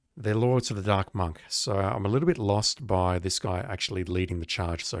 They're loyal to the Dark Monk, so I'm a little bit lost by this guy actually leading the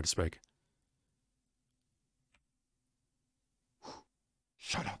charge, so to speak.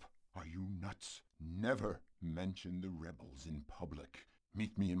 Shut up! Are you nuts? Never mention the rebels in public.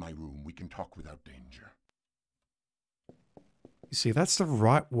 Meet me in my room. We can talk without danger. You see, that's the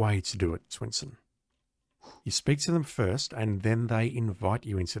right way to do it, Twinson. You speak to them first, and then they invite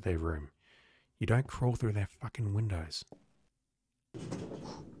you into their room. You don't crawl through their fucking windows.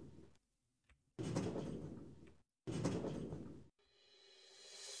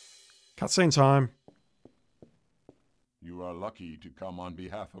 Cutscene time. You are lucky to come on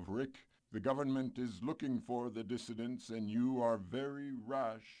behalf of Rick. The government is looking for the dissidents, and you are very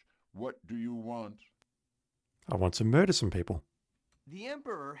rash. What do you want? I want to murder some people. The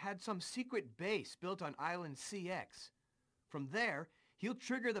Emperor had some secret base built on Island CX. From there, he'll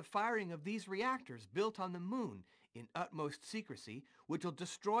trigger the firing of these reactors built on the moon in utmost secrecy, which will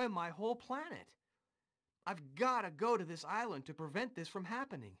destroy my whole planet. I've got to go to this island to prevent this from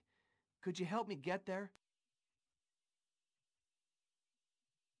happening. Could you help me get there?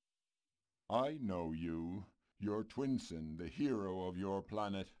 I know you. You're Twinson, the hero of your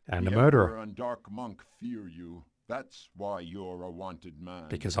planet. And the a murderer. Emperor and Dark Monk fear you. That's why you're a wanted man.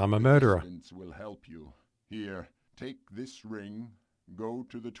 Because I'm a murderer. The dissidents will help you. Here, take this ring, go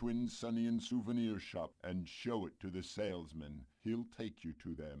to the Twinsonian souvenir shop and show it to the salesman. He'll take you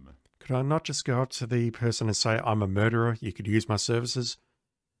to them. Could I not just go up to the person and say, I'm a murderer, you could use my services?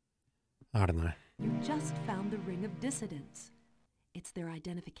 I don't know. You just found the Ring of Dissidents. It's their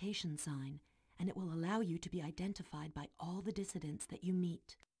identification sign, and it will allow you to be identified by all the dissidents that you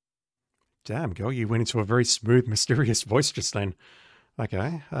meet. Damn, girl, you went into a very smooth, mysterious voice just then.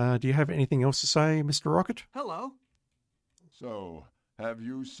 Okay, do you have anything else to say, Mr. Rocket? Hello. So, have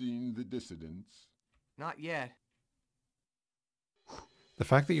you seen the dissidents? Not yet. The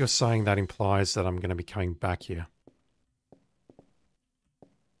fact that you're saying that implies that I'm going to be coming back here.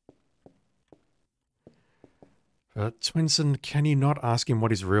 Twinson, can you not ask him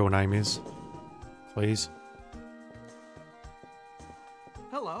what his real name is? Please?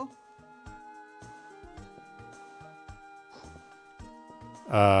 Hello.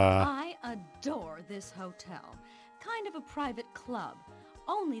 I adore this hotel. Kind of a private club.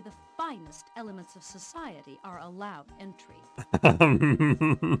 Only the finest elements of society are allowed entry.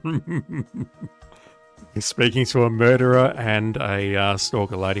 He's speaking to a murderer and a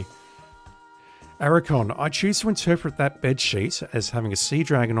stalker lady. Aracon, I choose to interpret that bedsheet as having a sea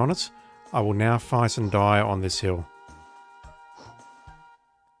dragon on it. I will now fight and die on this hill.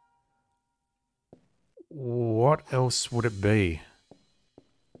 What else would it be?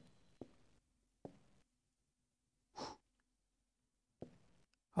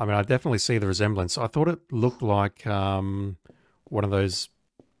 I mean, I definitely see the resemblance. I thought it looked like one of those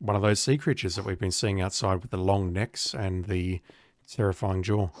sea creatures that we've been seeing outside with the long necks and the terrifying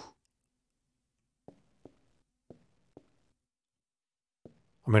jaw.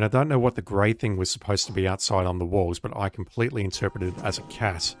 I mean, I don't know what the grey thing was supposed to be outside on the walls, but I completely interpreted it as a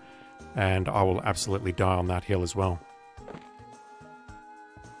cat, and I will absolutely die on that hill as well.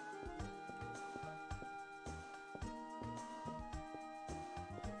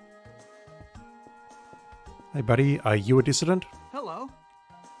 Hey buddy, are you a dissident? Hello.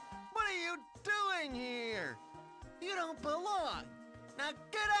 What are you doing here? You don't belong. Now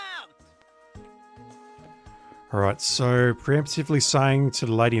get out! Alright, so preemptively saying to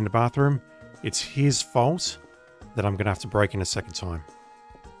the lady in the bathroom, it's his fault that I'm going to have to break in a second time.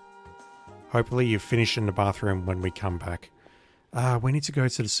 Hopefully you finish in the bathroom when we come back. We need to go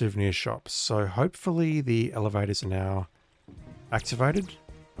to the souvenir shop. So hopefully the elevators are now activated.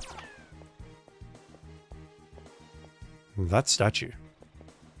 That statue.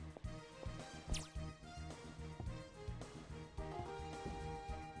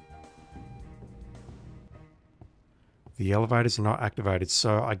 The elevators are not activated,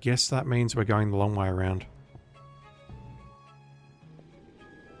 so I guess that means we're going the long way around.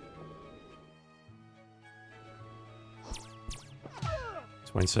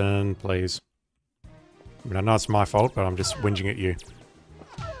 Twinson, please. I mean, I know it's my fault, but I'm just whinging at you.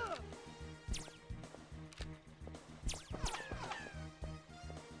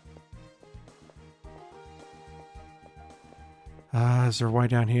 Is there a way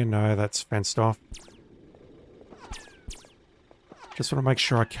down here? No, that's fenced off. Just want to make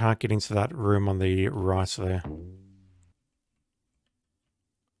sure I can't get into that room on the right there. Can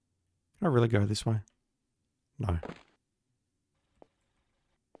I really go this way? No.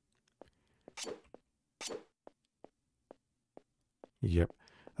 Yep.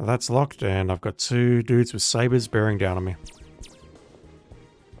 That's locked, and I've got two dudes with sabers bearing down on me.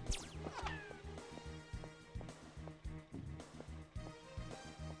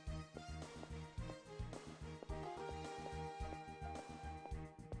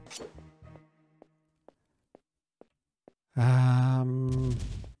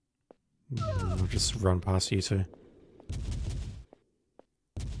 I'll just run past you two.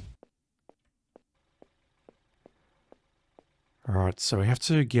 Alright, so we have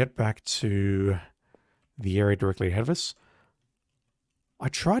to get back to the area directly ahead of us. I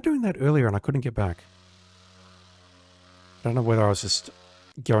tried doing that earlier and I couldn't get back. I don't know whether I was just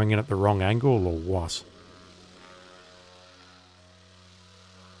going in at the wrong angle or what.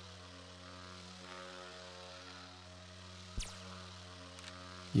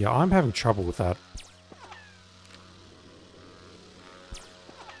 Yeah, I'm having trouble with that.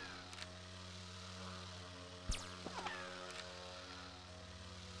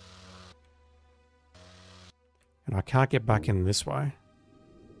 And I can't get back in this way.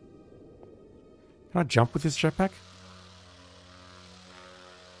 Can I jump with this jetpack?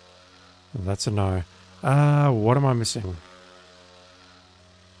 That's a no. What am I missing?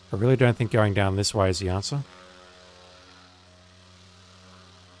 I really don't think going down this way is the answer.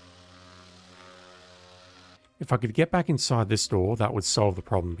 If I could get back inside this door, that would solve the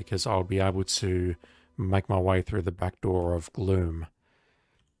problem because I would be able to make my way through the back door of Gloom.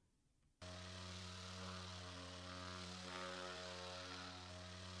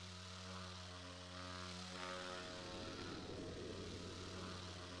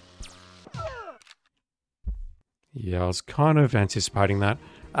 Yeah, I was kind of anticipating that.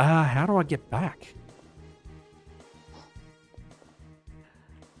 How do I get back?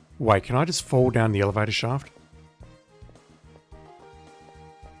 Wait, can I just fall down the elevator shaft?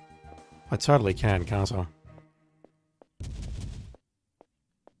 I totally can, can't I?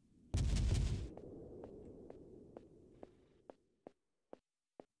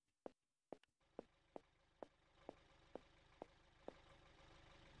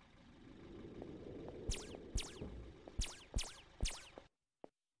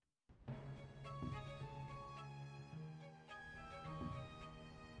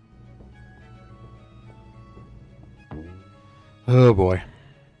 Oh boy.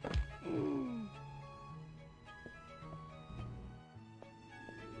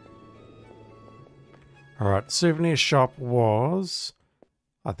 Alright, souvenir shop was...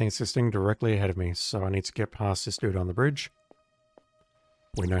 I think it's this thing directly ahead of me, so I need to get past this dude on the bridge.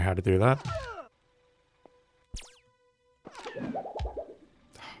 We know how to do that.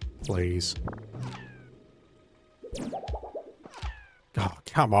 Please. Oh,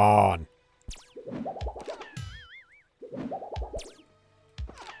 come on!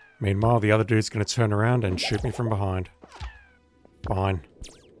 Meanwhile, the other dude's gonna turn around and shoot me from behind. Fine.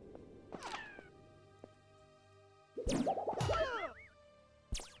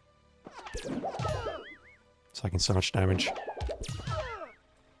 Taking so much damage.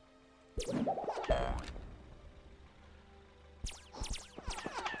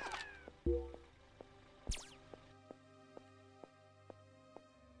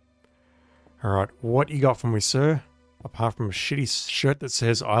 Alright, what you got for me, sir? Apart from a shitty shirt that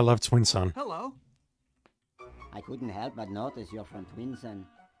says, I love Twinson. Hello. I couldn't help but notice you're from Twinson.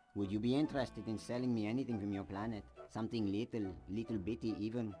 Would you be interested in selling me anything from your planet? Something little bitty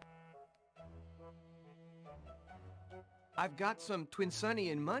even? I've got some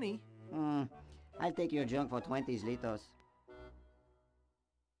Twinsonian money. I'll take your junk for 20 Zlitos.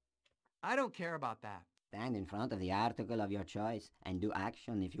 I don't care about that. Stand in front of the article of your choice and do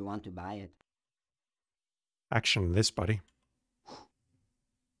action if you want to buy it. Action this, buddy.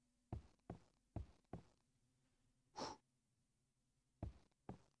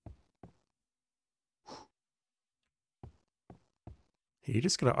 You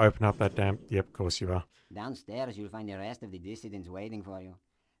just gotta open up that damn... Yep, of course you are. Downstairs, you'll find the rest of the dissidents waiting for you.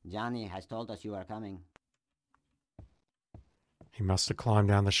 Johnny has told us you are coming. He must have climbed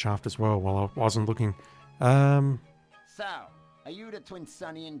down the shaft as well while I wasn't looking. So, are you the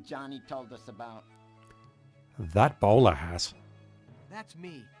Twinsonian Johnny told us about? That bowler hat. That's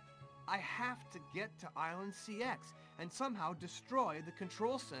me. I have to get to Island CX and somehow destroy the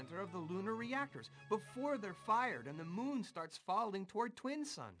control center of the lunar reactors before they're fired and the moon starts falling toward Twin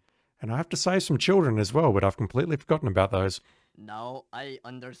Sun. And I have to save some children as well, but I've completely forgotten about those. Now I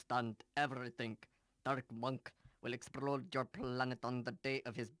understand everything. Dark Monk will explode your planet on the day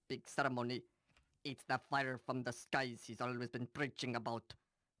of his big ceremony. It's the fire from the skies he's always been preaching about.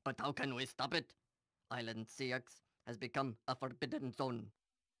 But how can we stop it? Island CX has become a forbidden zone.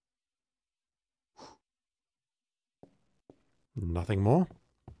 Nothing more?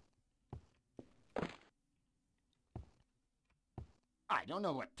 I don't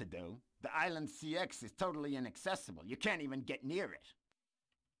know what to do. The Island CX is totally inaccessible. You can't even get near it.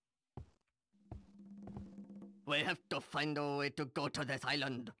 We have to find a way to go to this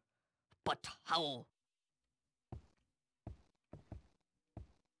island. But how?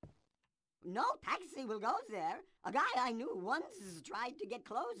 No taxi will go there. A guy I knew once tried to get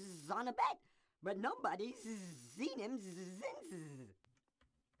close on a bet, but nobody's seen him since.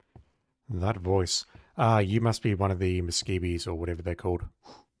 That voice. You must be one of the Muskebies or whatever they're called.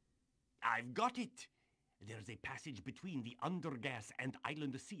 I've got it. There's a passage between the Undergas and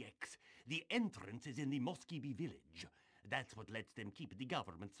Island CX. The entrance is in the Muskebi village. That's what lets them keep the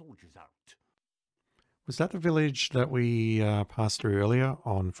government soldiers out. Was that the village that we passed through earlier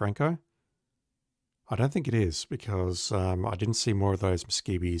on Franco? I don't think it is, because I didn't see more of those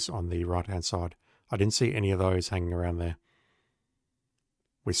Muskebies on the right-hand side. I didn't see any of those hanging around there.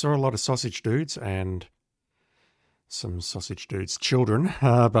 We saw a lot of sausage dudes and some sausage dudes' children,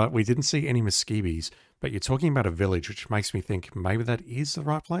 but we didn't see any Muskebies. But you're talking about a village, which makes me think maybe that is the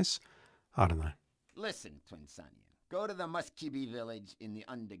right place? I don't know. Listen, Twinsonian. Go to the Muskebi village in the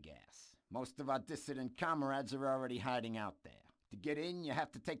Undergas. Most of our dissident comrades are already hiding out there. To get in, you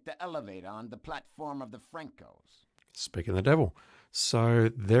have to take the elevator on the platform of the Francos. Speaking of the devil. So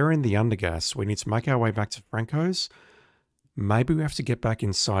they're in the Undergas. We need to make our way back to Franco's. Maybe we have to get back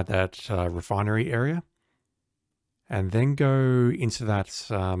inside that refinery area. And then go into that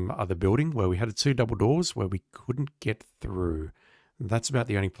other building where we had 2 double doors where we couldn't get through. That's about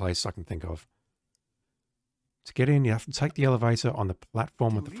the only place I can think of. To get in, you have to take the elevator on the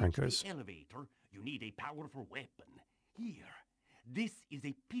platform of the Francos. To reach the elevator, you need a powerful weapon. Here, this is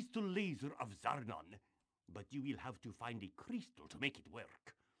a pistol laser of Zarnon, but you will have to find a crystal to make it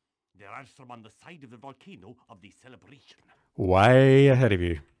work. There are some on the side of the volcano of the celebration. Way ahead of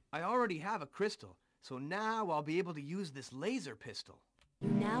you. I already have a crystal, so now I'll be able to use this laser pistol.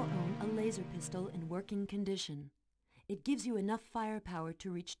 You now own a laser pistol in working condition. It gives you enough firepower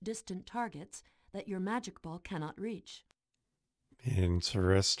to reach distant targets that your magic ball cannot reach.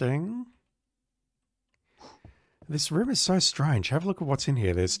 Interesting. This room is so strange. Have a look at what's in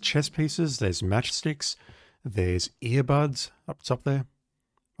here. There's chess pieces, there's matchsticks, there's earbuds up top there.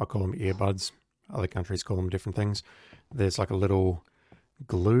 I call them earbuds. Other countries call them different things. There's like a little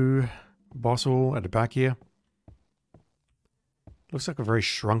glue bottle at the back here. Looks like a very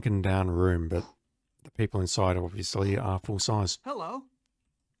shrunken down room, but the people inside obviously are full size. Hello.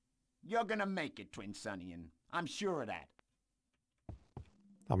 You're gonna make it, Twinsonian. I'm sure of that.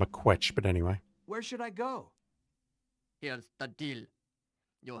 I'm a quetch, but anyway. Where should I go? Here's the deal.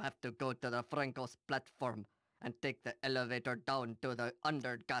 You have to go to the Franco's platform and take the elevator down to the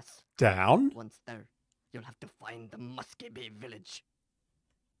Undergas. Down? Once there, you'll have to find the Muskebi village.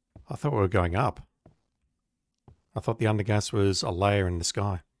 I thought we were going up. I thought the Undergas was a layer in the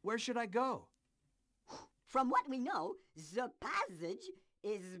sky. Where should I go? From what we know, the passage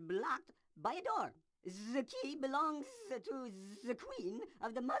is blocked by a door. The key belongs to the queen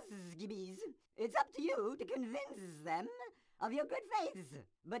of the Muskebies. It's up to you to convince them of your good faith.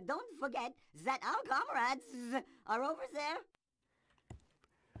 But don't forget that our comrades are over there.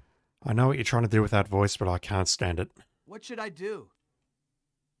 I know what you're trying to do with that voice, but I can't stand it. What should I do?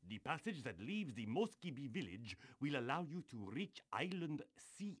 The passage that leaves the Muskebi village will allow you to reach Island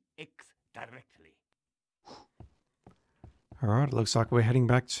CX directly. Alright, it looks like we're heading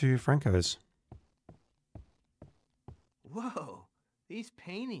back to Franco's. Whoa, these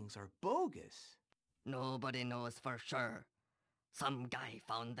paintings are bogus. Nobody knows for sure. Some guy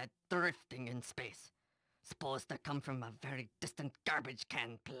found that drifting in space. Supposed to come from a very distant garbage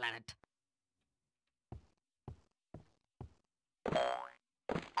can planet.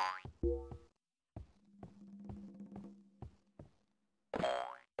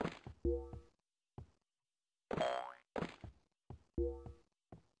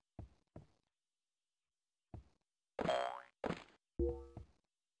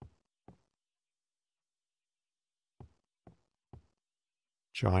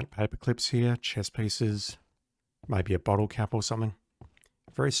 Giant paper clips here, chess pieces, maybe a bottle cap or something.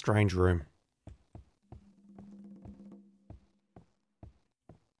 Very strange room.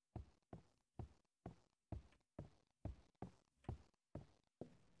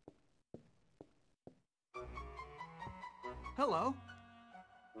 Hello.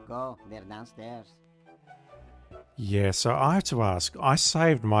 Go, they're downstairs. Yeah, so I have to ask, I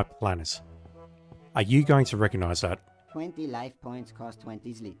saved my planet. Are you going to recognize that? 20 life points cost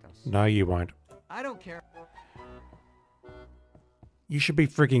 20 zlitos. No, you won't. I don't care. You should be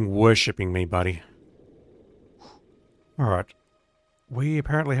frigging worshipping me, buddy. Alright. We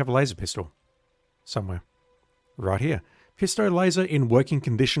apparently have a laser pistol. Somewhere. Right here. Pisto laser in working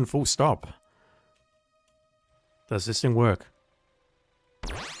condition, full stop. Does this thing work?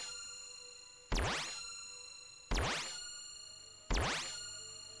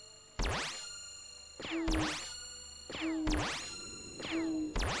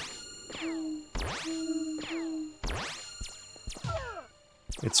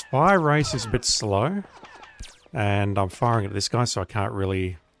 Its fire rate is a bit slow, and I'm firing at this guy, so I can't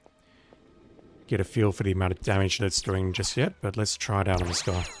really get a feel for the amount of damage that it's doing just yet, but let's try it out on this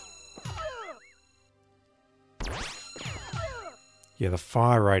guy. Yeah, the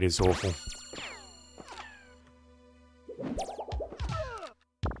fire rate is awful.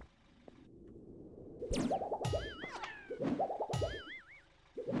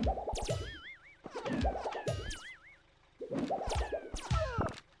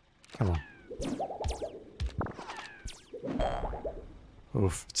 Come on.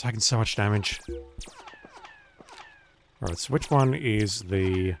 Oof, it's taking so much damage. Alright, so which one is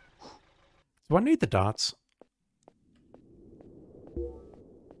the... Do I need the darts?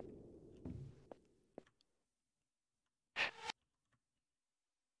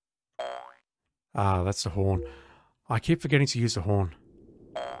 Ah, that's the horn. I keep forgetting to use the horn.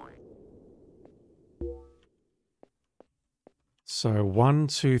 So 1,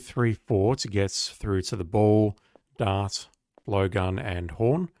 2, 3, 4 to get through to the ball, dart, blowgun, and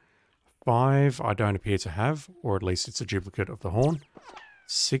horn. 5 I don't appear to have, or at least it's a duplicate of the horn.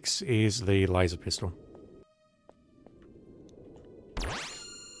 6 is the laser pistol.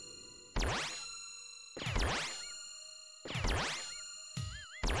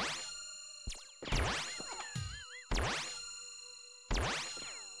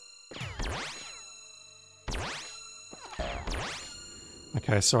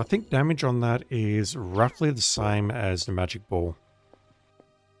 Okay, so I think damage on that is roughly the same as the magic ball.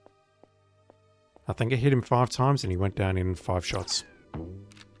 I think I hit him 5 times and he went down in 5 shots.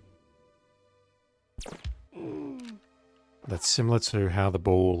 That's similar to how the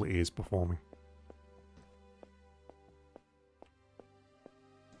ball is performing.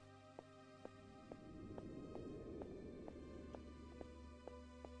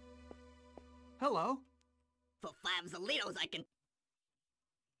 Hello. For 5 zlitos, I can...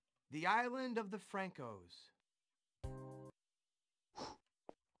 The island of the Francos.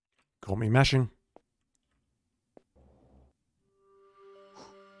 Caught me mashing.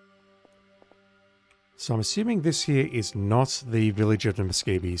 So I'm assuming this here is not the village of the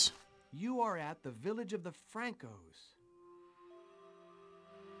Muskebies. You are at the village of the Francos.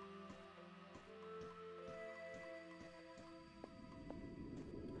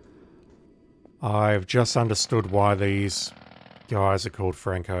 I've just understood why these guys are called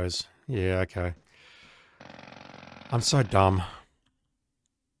Francos. Yeah, okay. I'm so dumb.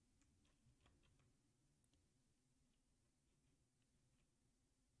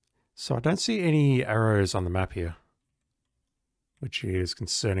 So I don't see any arrows on the map here, which is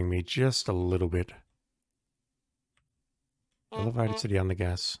concerning me just a little bit. Elevator to the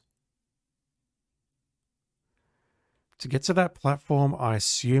undergas. To get to that platform, I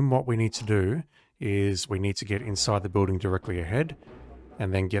assume what we need to do is we need to get inside the building directly ahead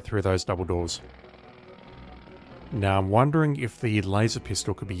and then get through those double doors. Now I'm wondering if the laser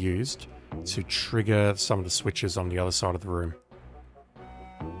pistol could be used to trigger some of the switches on the other side of the room.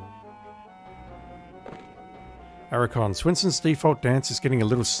 Aracon, Twinson's default dance is getting a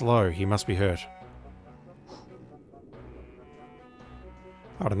little slow. He must be hurt.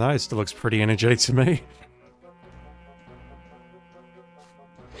 I don't know, it still looks pretty energetic to me.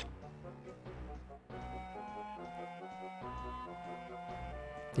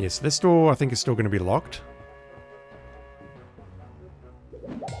 Yes, this door I think is still going to be locked.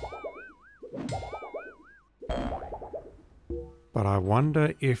 But I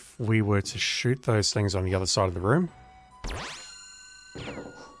wonder if we were to shoot those things on the other side of the room.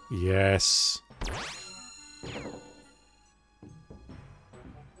 Yes.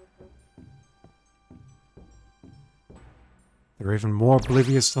 They're even more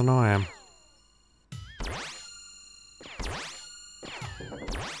oblivious than I am.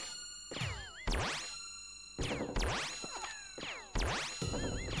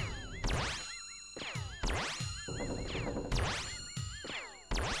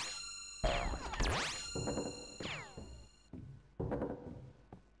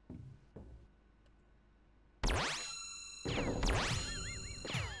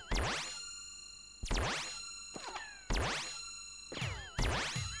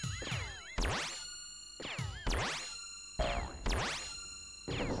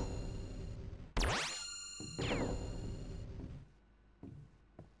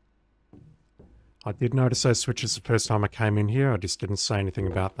 I did notice those switches the first time I came in here, I just didn't say anything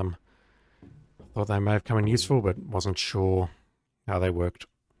about them. Thought they may have come in useful, but wasn't sure how they worked.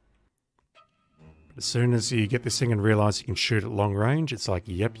 But as soon as you get this thing and realise you can shoot at long range, it's like,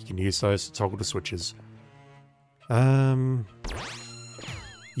 yep, you can use those to toggle the switches. You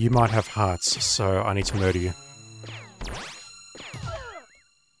might have hearts, so I need to murder you.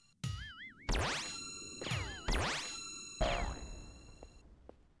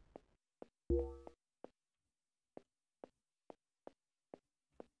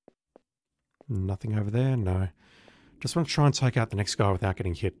 Nothing over there? No. Just want to try and take out the next guy without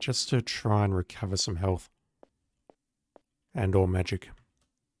getting hit, just to try and recover some health. And or magic.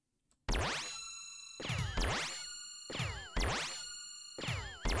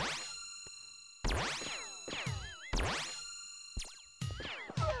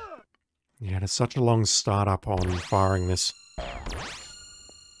 Yeah, it's such a long startup on firing this.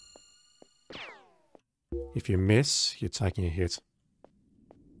 If you miss, you're taking a hit.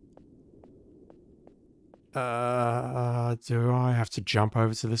 Do I have to jump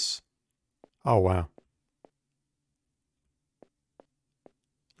over to this? Oh, wow.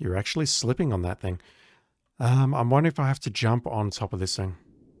 You're actually slipping on that thing. I'm wondering if I have to jump on top of this thing.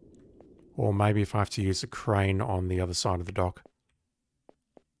 Or maybe if I have to use a crane on the other side of the dock.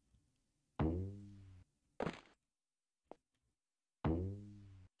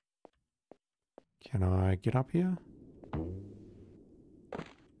 Can I get up here?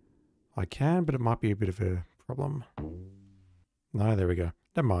 I can, but it might be a bit of a problem. No, there we go.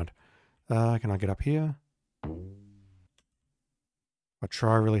 Never mind. Can I get up here? I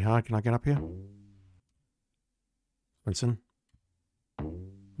try really hard. Can I get up here? Winston?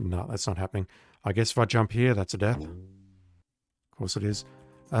 No, that's not happening. I guess if I jump here, that's a death. Of course it is.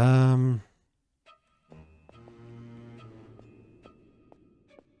 I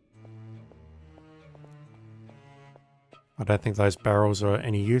don't think those barrels are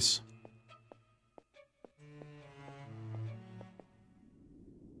any use.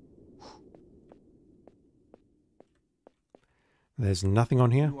 There's nothing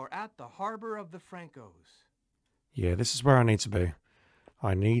on here. You are at the harbor of the Francos. Yeah, this is where I need to be.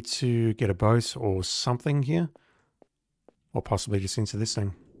 I need to get a boat or something here. Or possibly just into this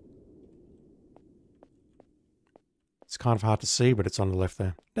thing. It's kind of hard to see, but it's on the left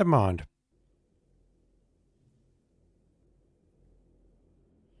there. Never mind.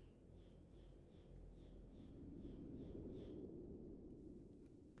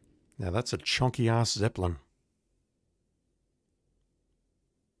 Now that's a chunky ass Zeppelin.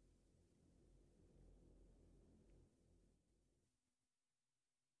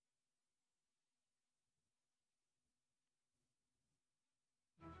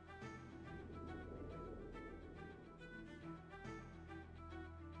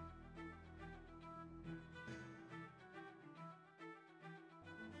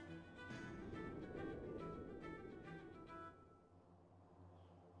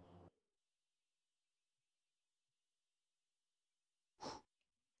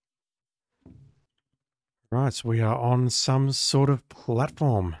 Right, so we are on some sort of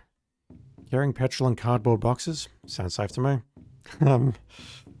platform. Carrying petrol and cardboard boxes. Sounds safe to me. Can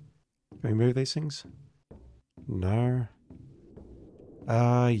we move these things? No.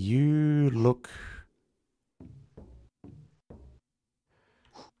 You look...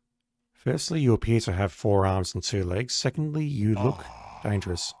 Firstly, you appear to have 4 arms and 2 legs. Secondly, you look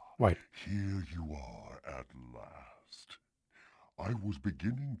dangerous. Wait. Here you are at last. I was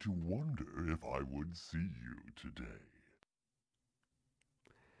beginning to wonder if I would see you today.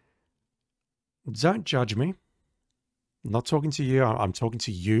 Don't judge me. I'm not talking to you. I'm talking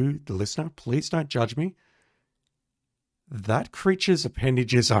to you, the listener. Please don't judge me. That creature's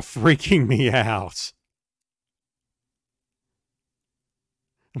appendages are freaking me out.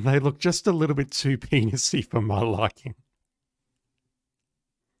 And they look just a little bit too penisy for my liking.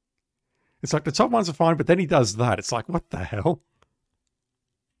 It's like the top ones are fine, but then he does that. It's like, what the hell?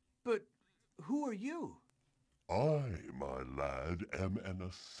 But who are you? I, my lad, am an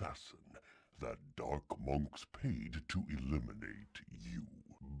assassin that dark monks paid to eliminate you.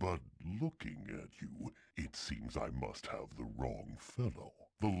 But looking at you, it seems I must have the wrong fellow.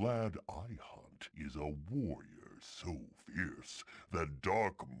 The lad I hunt is a warrior so fierce that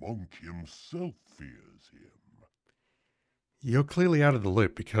dark monk himself fears him. You're clearly out of the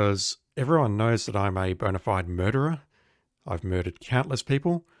loop because everyone knows that I'm a bona fide murderer. I've murdered countless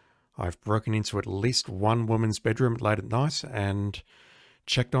people. I've broken into at least one woman's bedroom late at night and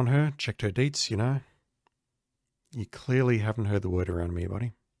checked on her, checked her deets, you know. You clearly haven't heard the word around me,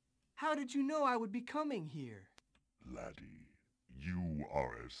 buddy. How did you know I would be coming here? Laddie, you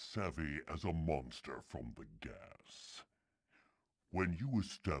are as savvy as a monster from the gas. When you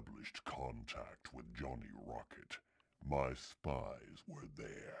established contact with Johnny Rocket, my spies were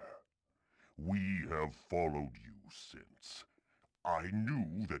there. We have followed you since. I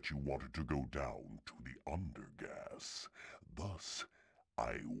knew that you wanted to go down to the undergas. Thus,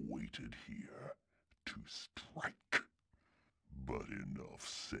 I waited here to strike. But enough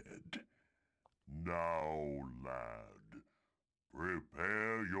said. Now, lad,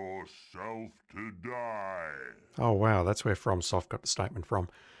 prepare yourself to die. Oh, wow, that's where FromSoft got the statement from.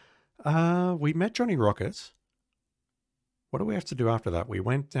 We met Johnny Rocket. What do we have to do after that? We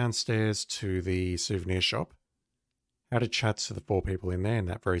went downstairs to the souvenir shop, had a chat to the 4 people in there in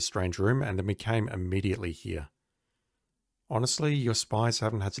that very strange room, and then we came immediately here. Honestly, your spies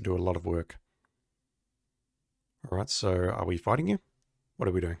haven't had to do a lot of work. Alright, so are we fighting you? What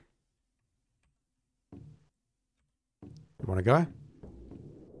are we doing? You want to go?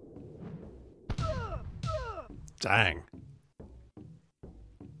 Dang.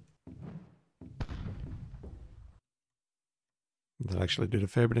 That actually did a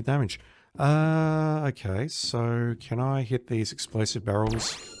fair bit of damage. Okay, so can I hit these explosive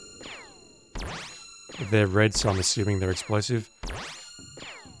barrels? They're red, so I'm assuming they're explosive.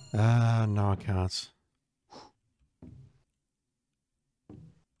 No, I can't.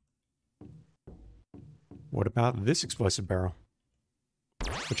 What about this explosive barrel?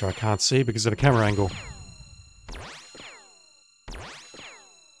 Which I can't see because of the camera angle.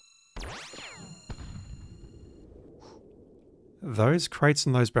 Those crates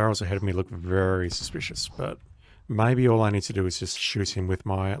and those barrels ahead of me look very suspicious, but maybe all I need to do is just shoot him with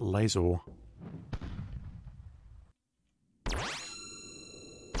my laser.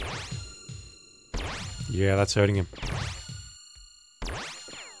 Yeah, that's hurting him.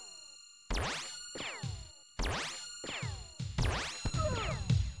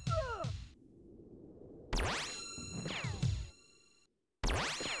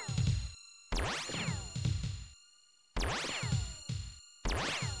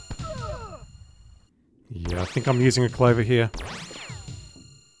 Yeah, I think I'm using a clover here.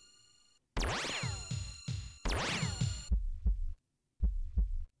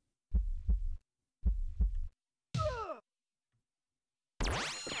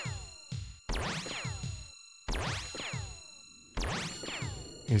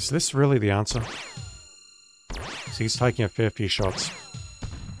 Is this really the answer? 'Cause he's taking a fair few shots.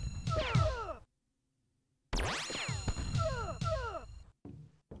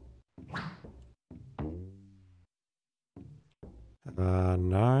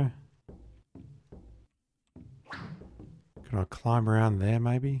 No. Can I climb around there,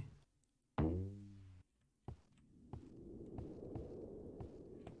 maybe?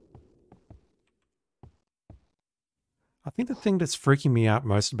 I think the thing that's freaking me out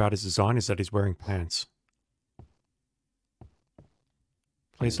most about his design is that he's wearing pants.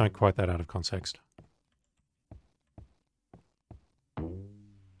 Please don't quote that out of context.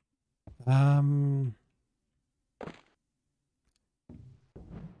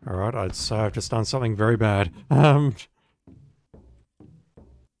 Alright, I'd say I've just done something very bad.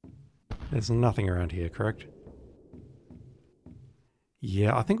 There's nothing around here, correct?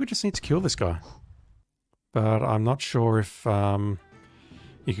 Yeah, I think we just need to kill this guy. But I'm not sure if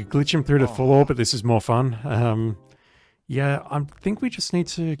you could glitch him through to full orbit. This is more fun. Yeah, I think we just need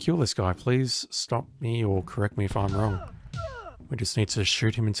to kill this guy. Please stop me or correct me if I'm wrong. We just need to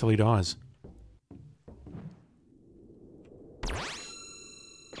shoot him until he dies.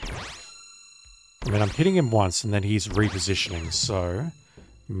 I mean, I'm hitting him once and then he's repositioning, so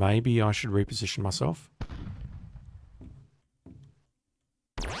maybe I should reposition myself.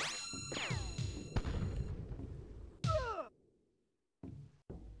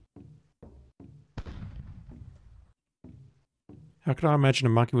 How could I imagine a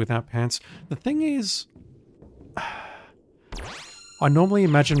monkey without pants? The thing is, I normally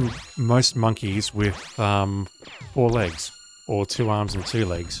imagine most monkeys with 4 legs, or 2 arms and 2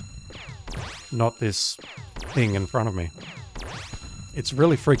 legs. Not this thing in front of me. It's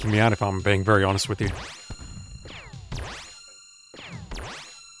really freaking me out if I'm being very honest with you.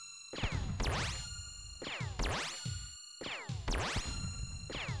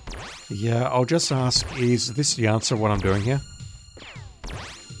 Yeah, I'll just ask, is this the answer what I'm doing here?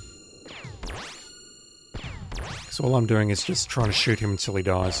 So all I'm doing is just trying to shoot him until he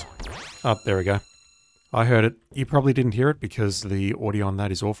dies. Oh, there we go. I heard it. You probably didn't hear it because the audio on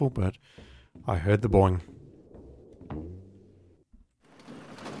that is awful, but I heard the boing.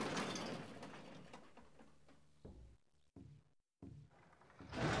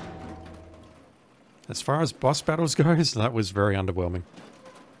 As far as boss battles goes, that was very underwhelming.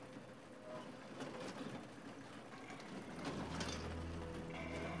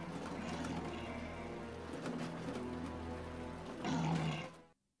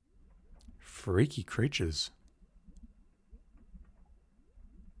 Freaky creatures.